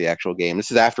reading about the actual game. This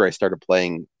is after I started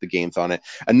playing the games on it.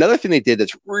 Another thing they did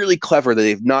that's really clever that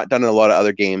they've not done in a lot of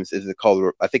other games is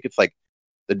called, I think it's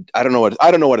I don't know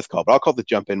what it's called, but I'll call it the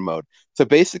jump in mode. So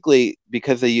basically,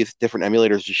 because they use different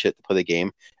emulators and shit to play the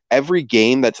game, every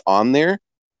game that's on there,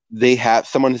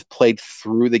 someone has played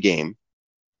through the game,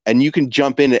 and you can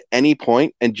jump in at any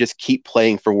point and just keep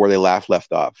playing from where they left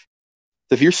off.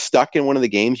 So if you're stuck in one of the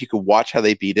games, you could watch how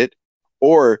they beat it,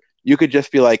 or you could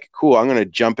just be like, cool, I'm going to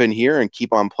jump in here and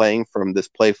keep on playing from this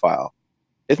play file.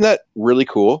 Isn't that really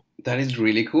cool? That is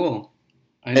really cool.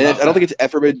 I don't think it's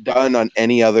ever been done on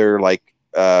any other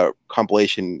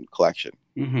compilation collection.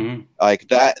 Mm-hmm. Like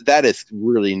that is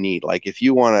really neat. Like if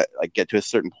you want to get to a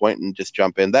certain point and just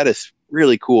jump in, that is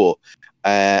really cool.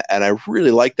 And I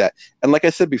really like that. And like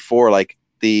I said before, like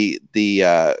the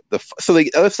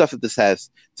other stuff that this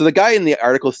has. So the guy in the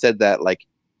article said that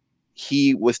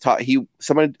he was taught I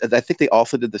think they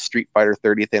also did the Street Fighter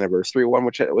 30th anniversary one,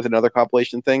 which was another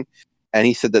compilation thing. And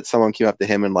he said that someone came up to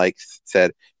him and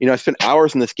said, I spent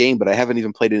hours in this game, but I haven't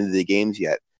even played any of the games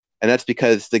yet. And that's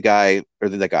because the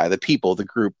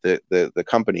group, the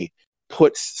company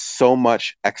puts so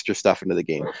much extra stuff into the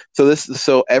game.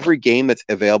 So every game that's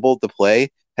available to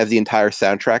play has the entire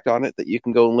soundtrack on it that you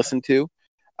can go and listen to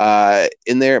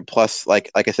in there. Plus, like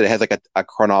I said, it has a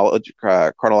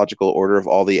chronological order of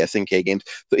all the SNK games.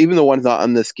 So even the ones not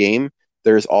on this game,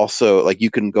 there's also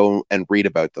you can go and read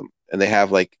about them, and they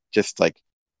have just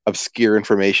obscure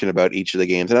information about each of the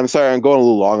games. And I'm sorry, I'm going a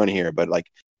little long on here, but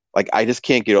I just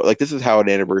can't get this is how an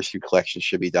anniversary collection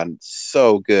should be done. It's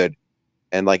so good,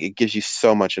 and it gives you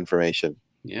so much information.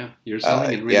 Yeah, you're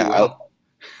selling it really well.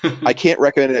 I can't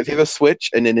recommend it if you have a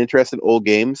Switch and an interest in old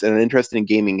games and an interest in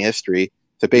gaming history.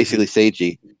 So basically,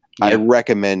 Seiji, I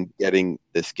recommend getting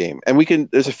this game. And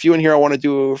there's a few in here I want to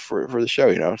do for the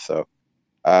show, So,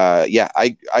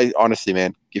 I honestly,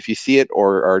 man, if you see it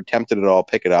or are tempted at all,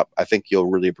 pick it up. I think you'll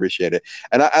really appreciate it.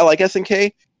 And I like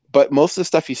SNK, but most of the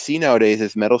stuff you see nowadays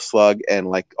is Metal Slug and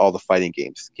all the fighting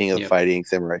games, King of the Fighting,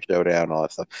 Samurai Showdown, all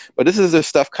that stuff. But this is their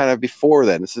stuff kind of before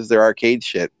then. This is their arcade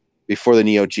shit before the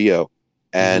Neo Geo.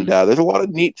 And there's a lot of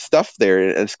neat stuff there,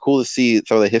 and it's cool to see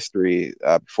some of the history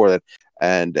before that.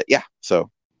 And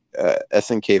so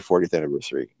SNK 40th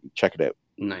anniversary, check it out.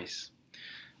 Nice.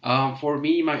 For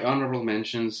me, my honorable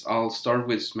mentions, I'll start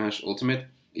with Smash Ultimate.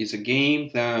 It's a game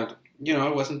that I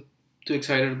wasn't too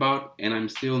excited about, and I'm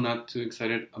still not too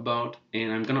excited about,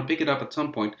 and I'm gonna pick it up at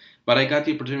some point. But I got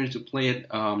the opportunity to play it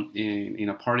in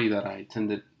a party that I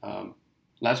attended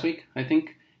last week, I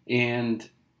think, and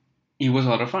it was a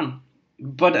lot of fun.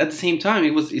 But at the same time,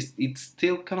 it's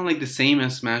still kind of the same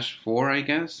as Smash 4, I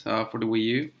guess, for the Wii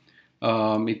U.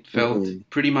 It felt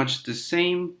pretty much the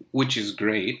same, which is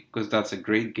great, because that's a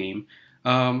great game.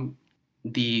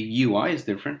 The UI is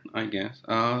different, I guess.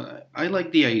 I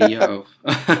like the idea of...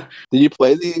 Did you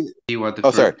play the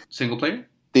single player?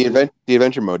 The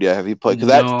adventure mode, yeah. Have you played? Because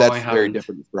that's very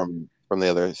different from the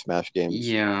other Smash games.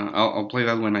 Yeah, I'll play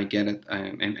that when I get it,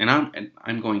 and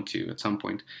I'm going to at some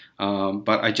point.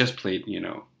 But I just played,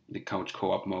 the couch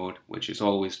co-op mode, which is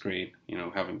always great.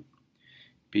 Having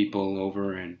people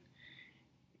over and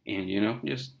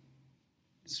just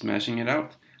smashing it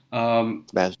out.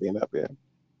 Smashing it up, yeah.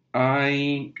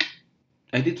 I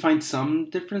did find some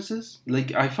differences.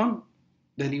 I found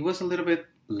that it was a little bit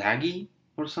laggy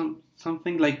or something.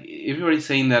 Everybody's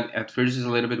saying that at first it's a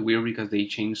little bit weird because they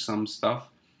changed some stuff,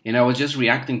 and I was just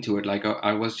reacting to it.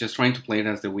 I was just trying to play it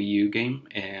as the Wii U game,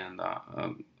 and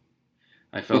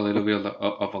I felt a little bit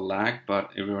of a lag.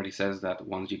 But everybody says that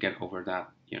once you get over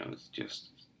that, it's just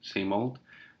same old.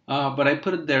 But I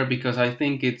put it there because I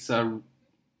think it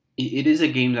is a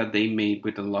game that they made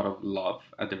with a lot of love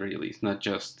at the very least. Not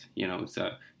just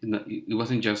it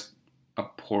wasn't just a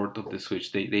port of the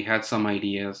Switch. They had some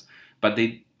ideas, but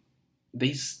they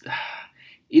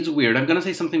it's weird. I'm gonna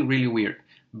say something really weird,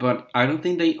 but I don't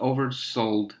think they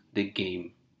oversold the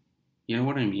game. You know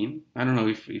what I mean? I don't know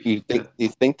if you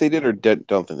think they did or don't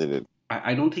think they did.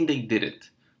 I don't think they did it.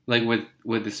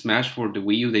 With the Smash for the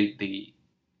Wii U, they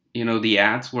the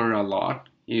ads were a lot.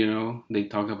 They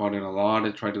talked about it a lot.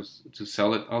 They tried to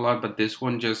sell it a lot, but this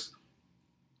one just,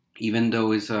 even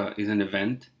though is an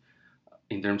event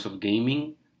in terms of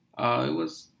gaming, it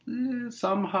was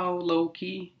somehow low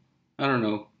key. I don't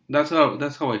know. That's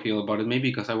how I feel about it.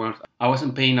 Maybe because I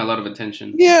wasn't paying a lot of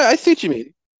attention. Yeah, I see what you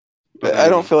mean. But I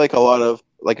don't feel like a lot of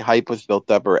hype was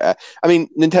built up.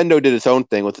 Nintendo did its own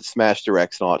thing with its Smash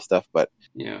Directs and all that stuff. But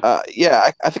I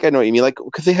think I know what you mean.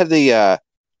 Because they had the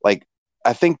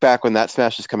I think back when that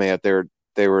Smash was coming out, they were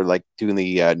doing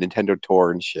the Nintendo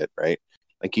tour and shit, right?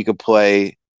 You could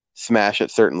play Smash at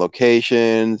certain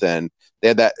locations, and they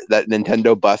had that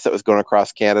Nintendo bus that was going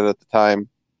across Canada at the time.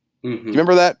 Mm-hmm. Do you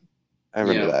remember that? I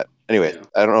remember that. Anyway,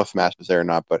 I don't know if Smash was there or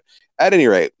not, but at any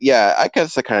rate, I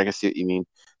guess I kind of see what you mean.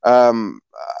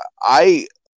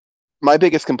 my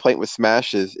biggest complaint with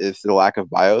Smash is the lack of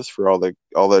bios for all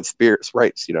the spirit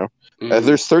sprites.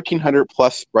 There's 1,300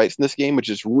 plus sprites in this game, which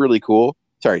is really cool.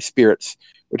 Sorry, spirits,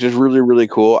 which is really really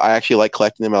cool. I actually like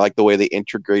collecting them. I like the way they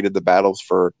integrated the battles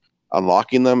for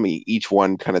unlocking them. Each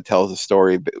one kind of tells a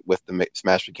story with the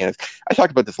Smash mechanics. I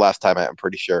talked about this last time, I'm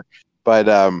pretty sure, but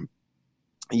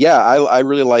yeah, I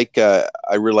really like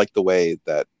the way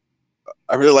that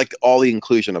I really like all the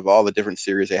inclusion of all the different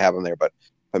series they have in there. But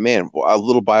man, a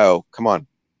little bio, come on,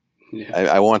 Yeah.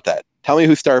 I want that. Tell me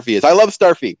who Starfy is. I love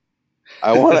Starfy.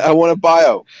 I want a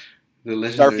bio. The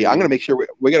legendary. Starfy. I'm gonna make sure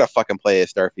we gotta fucking play a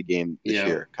Starfy game this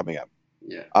year coming up.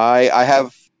 Yeah.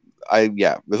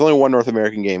 There's only one North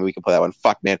American game we can play that one.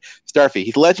 Fuck man, Starfy.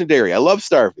 He's legendary. I love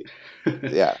Starfy.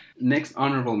 Yeah. Next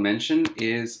honorable mention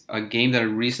is a game that I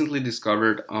recently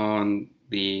discovered on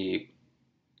the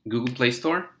Google Play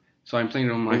Store. So I'm playing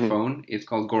it on my phone. It's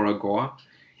called Gorogoa.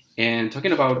 And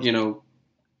talking about,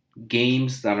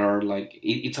 games that are like,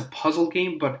 it's a puzzle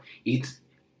game, but it's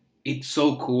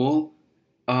so cool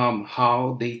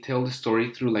how they tell the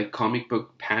story through like comic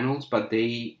book panels, but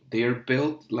they are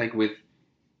built like with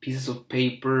pieces of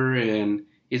paper, and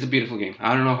it's a beautiful game.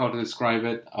 I don't know how to describe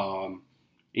it.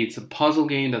 It's a puzzle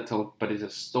game but it's a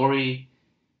story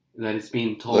that is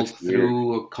being told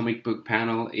through a comic book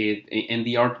panel. And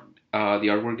the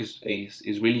artwork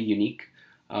is really unique.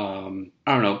 I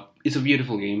don't know. It's a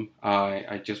beautiful game.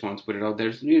 I just want to put it out there.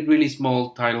 It's a really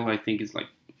small title. I think it's like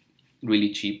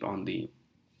really cheap on the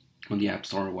App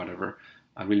Store or whatever.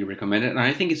 I really recommend it. And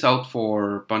I think it's out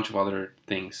for a bunch of other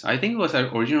things. I think it was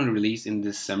originally released in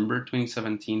December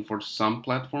 2017 for some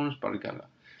platforms, but it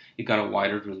got a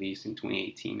wider release in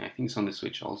 2018. I think it's on the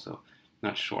Switch also.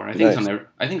 Not sure. I think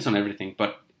it's on everything,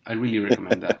 but I really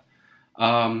recommend that.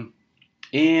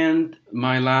 And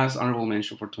my last honorable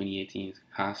mention for 2018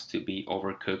 has to be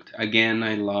Overcooked. Again,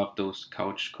 I love those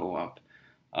couch co-op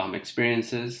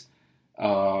experiences.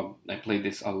 I played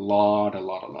this a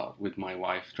lot with my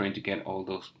wife, trying to get all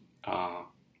those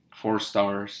 4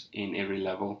 stars in every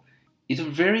level. It's a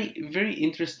very, very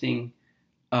interesting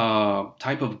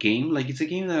type of game. Like, it's a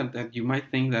game that you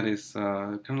might think that is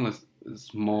kind of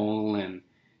small and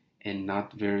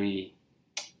not very,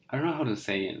 I don't know how to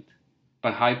say it,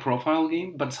 but high profile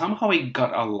game. But somehow it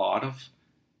got a lot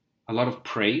of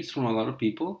praise from a lot of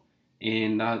people,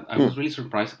 and I was really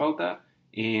surprised about that.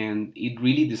 And it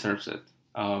really deserves it.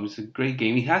 It's a great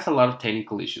game. It has a lot of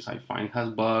technical issues, I find. It has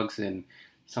bugs and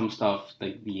some stuff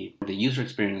like the user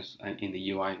experience in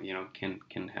the UI,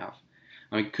 can have.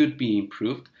 It could be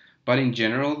improved, but in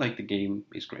general, like, the game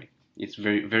is great. It's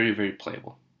very, very, very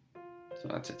playable. So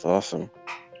that's it. It's awesome.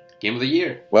 Game of the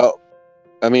year. Well,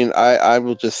 I mean, I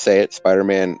will just say it.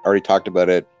 Spider-Man, already talked about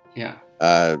it. Yeah.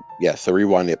 So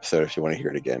rewind the episode if you want to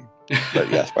hear it again. But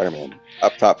yeah, Spider-Man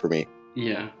up top for me.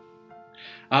 Yeah.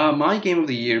 My game of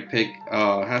the year pick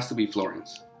has to be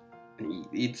Florence.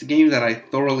 It's a game that I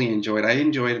thoroughly enjoyed. I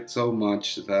enjoyed it so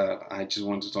much that I just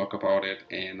wanted to talk about it,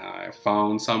 and I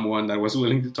found someone that was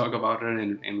willing to talk about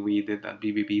it, and we did that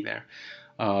BBB there.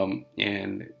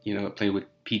 And played with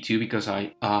P2 because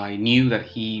I knew that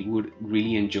he would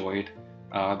really enjoy it.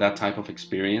 That type of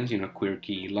experience,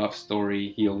 quirky love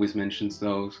story. He always mentions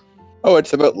those. Oh,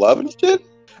 it's about love and shit?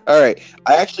 All right.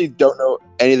 I actually don't know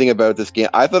anything about this game.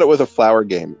 I thought it was a flower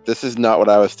game. This is not what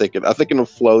I was thinking. I was thinking of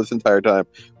Flow this entire time.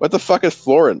 What the fuck is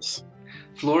Florence?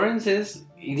 Florence is,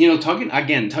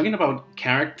 talking about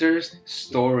characters,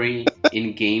 story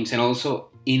in games, and also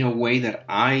in a way that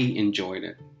I enjoyed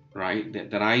it, right?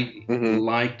 That I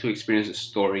like to experience a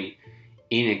story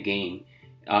in a game.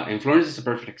 And Florence is a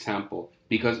perfect example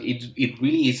because it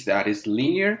really is that. It's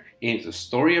linear, and it's a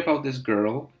story about this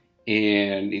girl,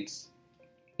 and it's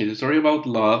a story about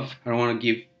love. I don't want to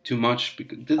give too much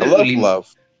because I love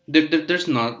love. There's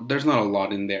not a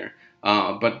lot in there,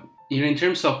 but in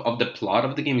terms of the plot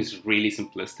of the game is really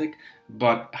simplistic.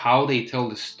 But how they tell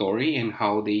the story and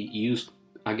how they use,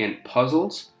 again,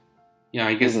 puzzles. Yeah,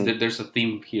 I guess there's a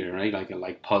theme here, right?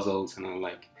 Like puzzles, and I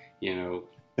like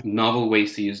novel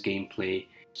ways to use gameplay.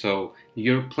 So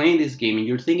you're playing this game and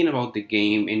you're thinking about the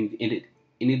game, and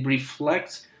it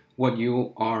reflects what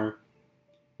you're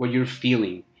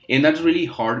feeling. And that's really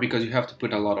hard because you have to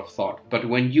put a lot of thought. But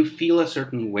when you feel a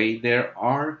certain way, there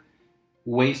are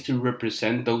ways to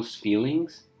represent those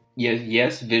feelings.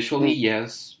 Yes, visually,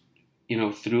 yes,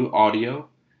 through audio.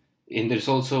 And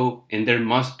there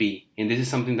must be, and this is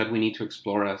something that we need to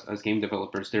explore as game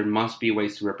developers, there must be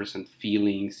ways to represent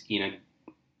feelings in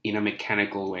a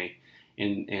mechanical way.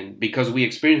 And because we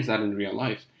experience that in real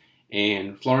life.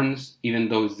 And Florence, even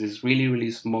though it's this really,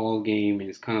 really small game and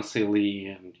it's kind of silly,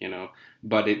 and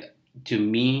but to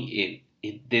me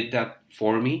it did that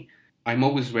for me. I'm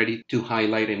always ready to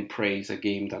highlight and praise a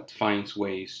game that finds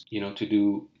ways, to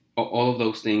do all of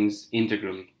those things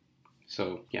integrally.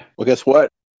 So yeah. Well, guess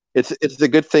what? It's a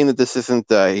good thing that this isn't.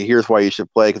 Here's why you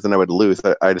should play, because then I would lose.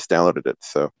 I just downloaded it,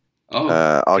 so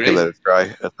Oh, I'll give that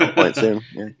great. a try at some point soon.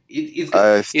 Yeah. It's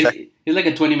like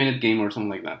a 20-minute game or something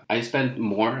like that. I spent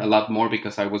a lot more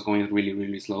because I was going really,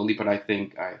 really slowly, but I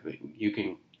think you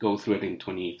can go through it in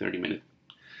 20, 30 minutes.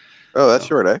 Oh, that's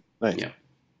short, eh? Nice. Yeah.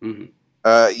 Mm-hmm.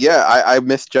 I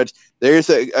misjudged. There's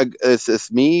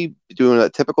it's me doing a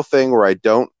typical thing where I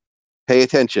don't pay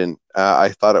attention. I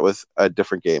thought it was a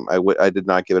different game. I did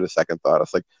not give it a second thought. I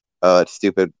was like, it's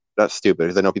stupid. Not stupid,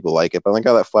 because I know people like it, but I'm like,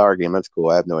 oh, that flower game, that's cool.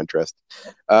 I have no interest.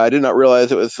 I did not realize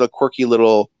it was a quirky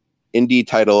little indie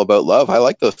title about love. I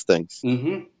like those things.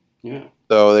 Mm-hmm. Yeah.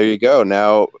 So there you go.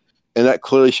 Now, and that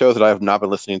clearly shows that I have not been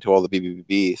listening to all the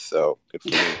BBB. So good for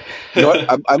me. You know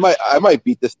what? I might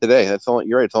beat this today.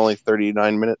 You're right. It's only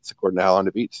 39 minutes according to how long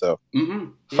to beat. So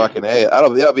fucking hey,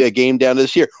 that'll be a game down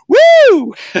this year.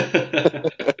 Woo!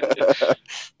 That's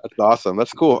awesome.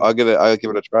 That's cool. I'll give it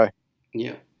a try.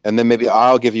 Yeah. And then maybe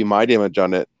I'll give you my damage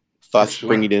on it, thus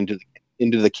bringing it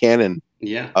into the canon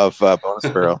of Bonus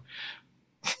Barrel.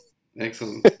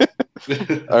 Excellent.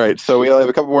 All right, so we only have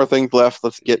a couple more things left.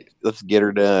 Let's get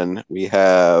her done. We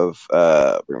have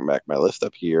bring back my list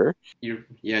up here. Your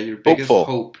biggest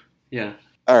hope. Yeah.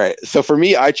 All right, so for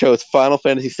me, I chose Final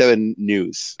Fantasy VII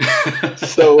News.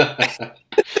 So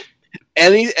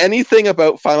anything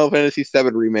about Final Fantasy VII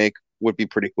Remake would be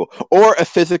pretty cool, or a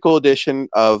physical edition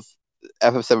of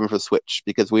FF7 for Switch,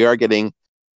 because we are getting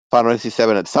Final Fantasy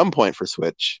VII at some point for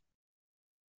Switch.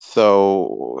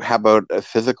 So how about a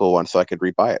physical one so I could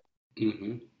rebuy it?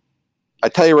 Mm-hmm. I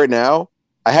tell you right now,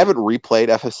 I haven't replayed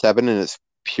FF7 in its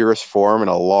purest form in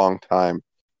a long time.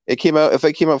 If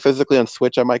it came out physically on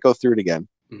Switch, I might go through it again,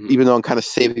 even though I'm kind of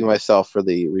saving myself for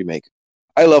the remake.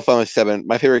 I love Final Fantasy VII,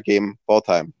 my favorite game of all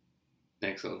time.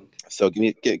 Excellent. So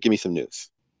give me some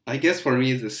news. I guess for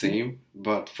me it's the same,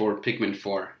 but for Pikmin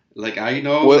 4. Like, I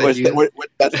know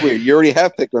that's weird. You already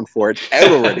have Pikmin 4. It's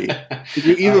out already. Did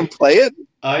you even play it?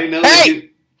 I know.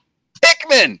 Hey!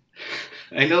 Pikmin!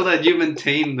 I know that you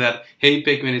maintain that, hey,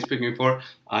 Pikmin is Pikmin 4.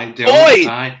 I don't.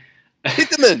 Oi!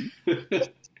 Pikmin!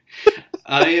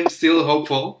 I am still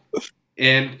hopeful.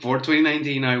 And for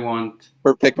 2019, I want...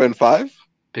 For Pikmin 5?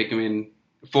 Pikmin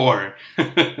 4.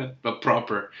 But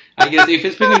proper. I guess if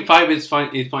it's Pikmin 5, it's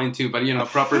fine too. But,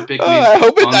 proper Pikmin. I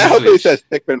hope it says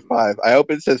Pikmin 5. I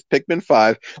hope it says Pikmin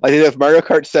 5. Like it has Mario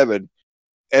Kart 7.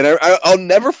 And I'll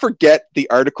never forget the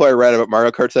article I read about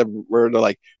Mario Kart 7 where they're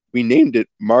like, we named it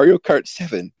Mario Kart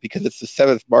 7 because it's the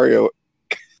 7th Mario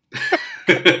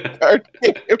Kart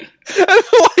game. And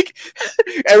like,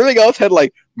 everything else had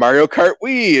like Mario Kart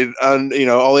Wii and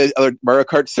all the other Mario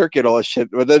Kart Circuit, all that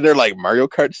shit. But then they're like Mario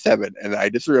Kart 7. And I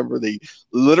just remember the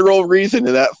literal reason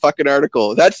in that fucking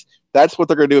article. That's what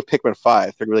they're going to do with Pikmin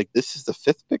 5. They're going to be like, this is the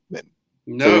 5th Pikmin.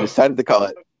 No. So they decided to call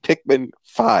it Pikmin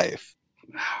 5.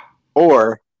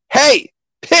 Or, hey,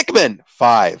 Pikmin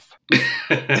 5.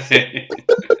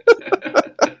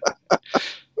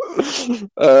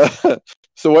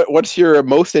 So what's your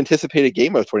most anticipated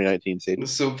game of 2019, Sadie?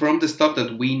 So from the stuff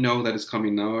that we know that is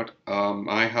coming out,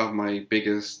 I have my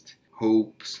biggest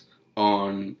hopes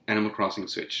on Animal Crossing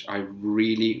Switch. I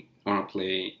really want to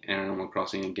play Animal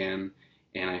Crossing again,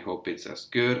 and I hope it's as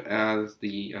good as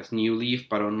New Leaf,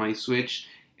 but on my Switch,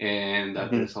 and that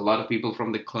there's a lot of people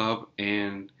from the club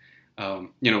and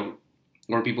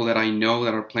or people that I know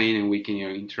that are playing, and we can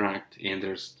interact, and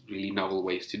there's really novel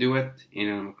ways to do it in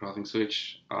Animal Crossing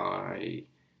Switch.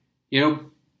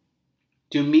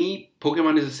 To me,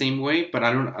 Pokemon is the same way,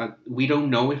 but we don't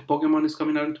know if Pokemon is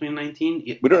coming out in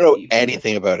 2019. We don't know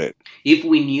anything about it. If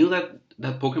we knew that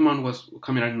Pokemon was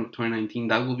coming out in 2019,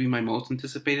 that would be my most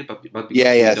anticipated. But because we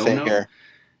don't same know, here.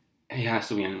 It has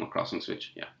to be Animal Crossing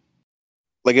Switch. Yeah.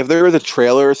 Like if there was a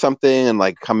trailer or something and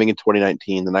like coming in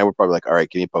 2019, then I would probably like, all right,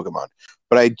 give me Pokemon.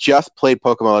 But I just played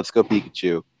Pokemon Let's Go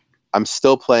Pikachu. I'm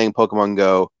still playing Pokemon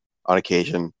Go on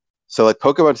occasion. So like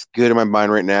Pokemon's good in my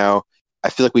mind right now. I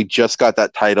feel like we just got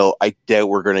that title. I doubt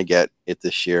we're gonna get it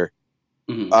this year.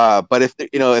 Mm-hmm. But if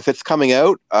it's coming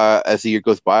out as the year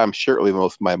goes by, I'm sure it'll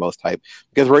be my most hype.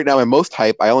 Because right now my most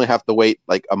hype, I only have to wait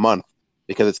like a month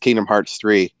because it's Kingdom Hearts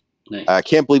 3. Nice. I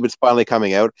can't believe it's finally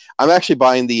coming out. I'm actually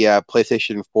buying the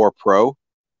PlayStation 4 Pro.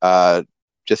 I've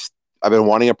been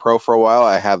wanting a Pro for a while.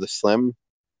 I have the Slim,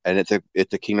 and it's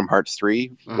a Kingdom Hearts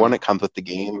 3 one. It comes with the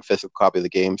game, a physical copy of the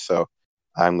game. So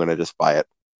I'm gonna just buy it.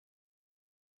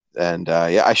 And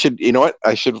I should. You know what?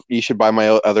 You should buy my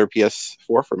other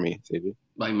PS4 for me, Sadie.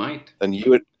 I might. Then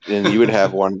you would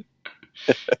have one.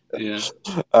 Yeah.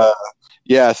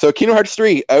 Yeah, so Kingdom Hearts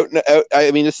 3 out.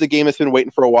 I mean, this is a game that's been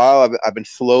waiting for a while. I've been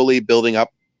slowly building up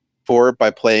for it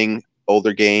by playing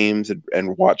older games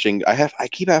and watching. I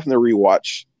keep having to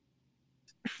rewatch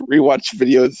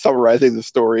videos summarizing the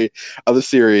story of the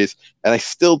series, and I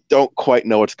still don't quite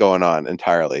know what's going on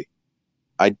entirely.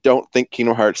 I don't think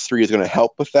Kingdom Hearts 3 is going to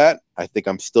help with that. I think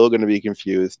I'm still going to be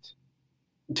confused.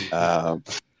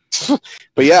 But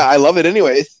yeah, I love it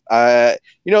anyways.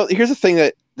 Here's the thing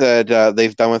that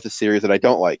they've done with the series that I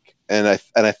don't like, and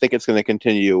I think it's going to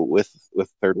continue with the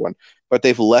third one. But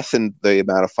they've lessened the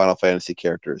amount of Final Fantasy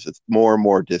characters. It's more and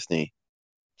more Disney.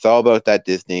 It's all about that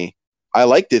Disney. I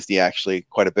like Disney actually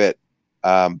quite a bit,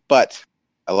 but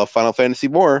I love Final Fantasy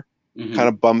more. Mm-hmm. Kind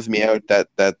of bums me out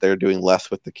that they're doing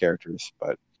less with the characters,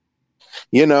 but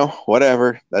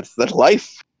whatever. That's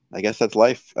life. I guess that's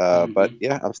life. But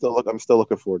yeah, I'm still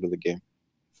looking forward to the game.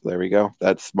 So there we go.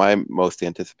 That's my most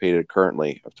anticipated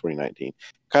currently of 2019.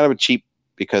 Kind of a cheap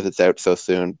because it's out so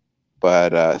soon,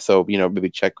 but so maybe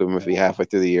check with them if we halfway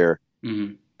through the year,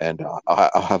 and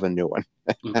I'll have a new one.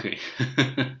 Okay.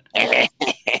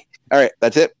 All right,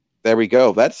 that's it. There we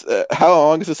go. That's how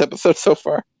long is this episode so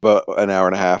far? About an hour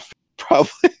and a half.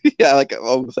 Probably, yeah, like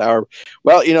almost an hour.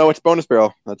 Well, it's Bonus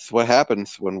Barrel. That's what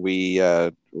happens when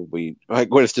when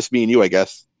it's just me and you, I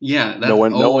guess. Yeah, that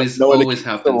always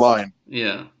happens. The line.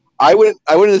 Yeah. I went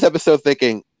in this episode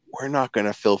thinking we're not going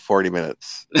to fill 40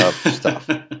 minutes of stuff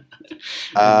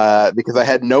because I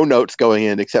had no notes going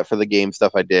in except for the game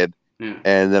stuff I did. Yeah.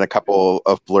 And then a couple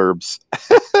of blurbs,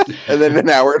 and then an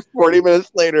hour and 40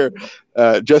 minutes later,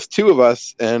 just two of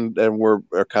us, and we're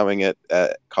calling it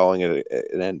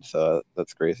an end. So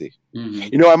that's crazy.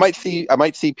 Mm-hmm. I might see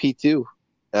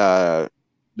P2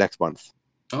 next month.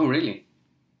 Oh, really?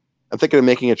 I'm thinking of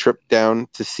making a trip down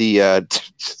to see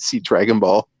Dragon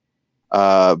Ball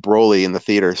Broly in the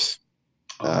theaters.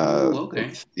 Oh,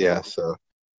 okay. Yeah, so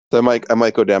I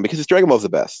might go down because Dragon Ball's the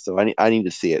best. So I need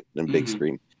to see it in big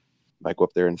screen. Might go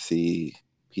up there and see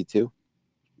P2.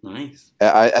 Nice.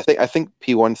 I think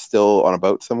P1's still on a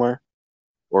boat somewhere,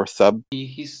 or sub.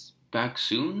 He's back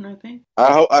soon, I think.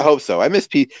 I hope so. I miss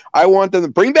P. I want them to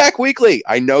bring back Weekly.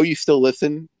 I know you still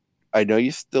listen.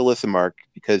 Mark,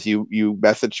 because you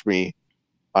messaged me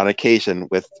on occasion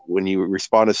when you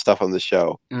respond to stuff on the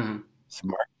show. Mm-hmm. So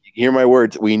Mark, you hear my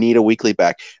words. We need a Weekly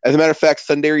back. As a matter of fact,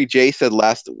 Sundari J said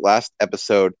last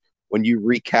episode when you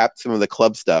recapped some of the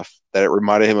club stuff that it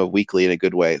reminded him of Weekly in a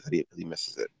good way, that he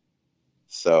misses it.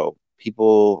 So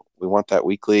people, we want that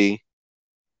Weekly.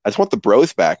 I just want the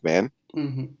bros back, man.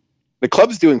 Mm-hmm. The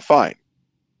club's doing fine.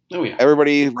 Oh yeah,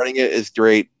 everybody running it is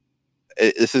great.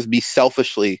 This is me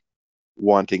selfishly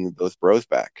wanting those bros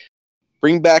back.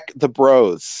 Bring back the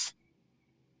bros.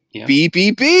 Yeah.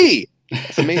 BBB.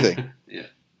 That's amazing. Yeah.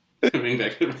 Bring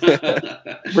back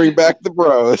the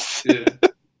bros. Yeah.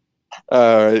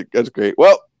 All right, that's great.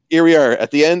 Well, here we are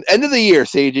at the end of the year,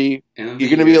 Seiji. You're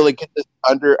going to be able to get this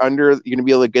under. You're going to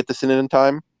be able to get this in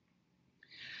time.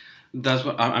 That's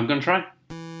what I'm going to try.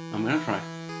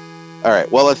 All right.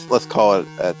 Well, let's call it.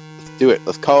 Let's do it.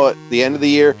 Let's call it the end of the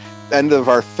year, end of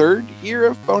our third year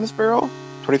of Bonus Barrel,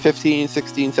 2015,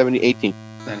 16, 17, 18.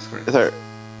 That is correct. Is that right?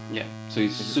 Yeah. So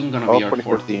it's soon going to be our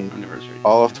fourth anniversary.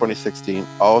 All of 2016,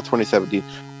 all of 2017,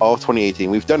 all of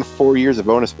 2018. We've done 4 years of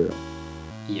Bonus Barrel.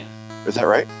 Yeah. Is that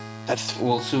right?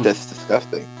 Soon. That's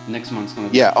disgusting. Next month's gonna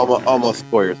be almost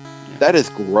 4 years. Yeah. That is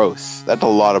gross. That's a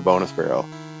lot of Bonus Barrel.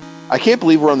 I can't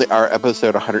believe we're on our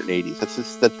episode 180.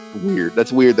 That's weird.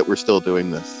 That's weird that we're still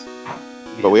doing this,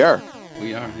 but we are.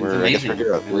 We are. It's amazing.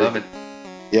 I love it.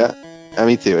 Yeah,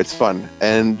 me too. It's fun,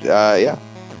 and yeah,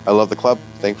 I love the club.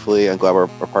 Thankfully, I'm glad we're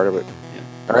a part of it.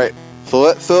 Yeah. All right.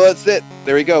 So that's it.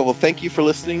 There we go. Well, thank you for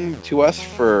listening to us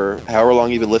for however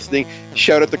long you've been listening.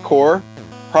 Shout out to Core.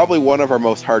 Probably one of our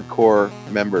most hardcore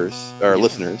members or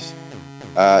listeners.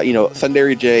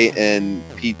 Sundari J and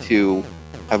P2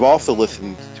 have also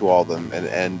listened to all of them,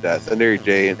 and Sundari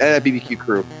J and BBQ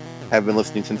Crew have been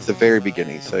listening since the very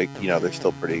beginning. So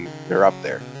they're up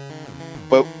there.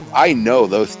 But I know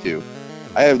those two.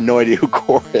 I have no idea who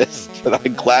Core is, but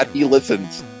I'm glad he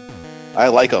listens. I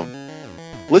like him.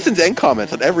 Listens and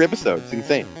comments on every episode. It's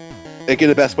insane. Like in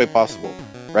the best way possible,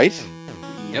 right?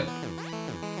 Yep.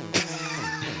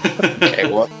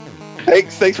 Okay, well,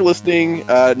 thanks for listening.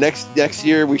 Next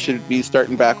year we should be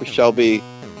starting back with Shelby.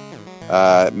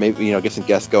 Maybe get some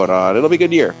guests going on. It'll be a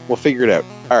good year. We'll figure it out.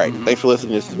 All right. Mm-hmm. Thanks for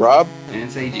listening. This is Rob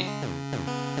and Seiji.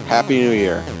 Happy New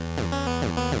Year.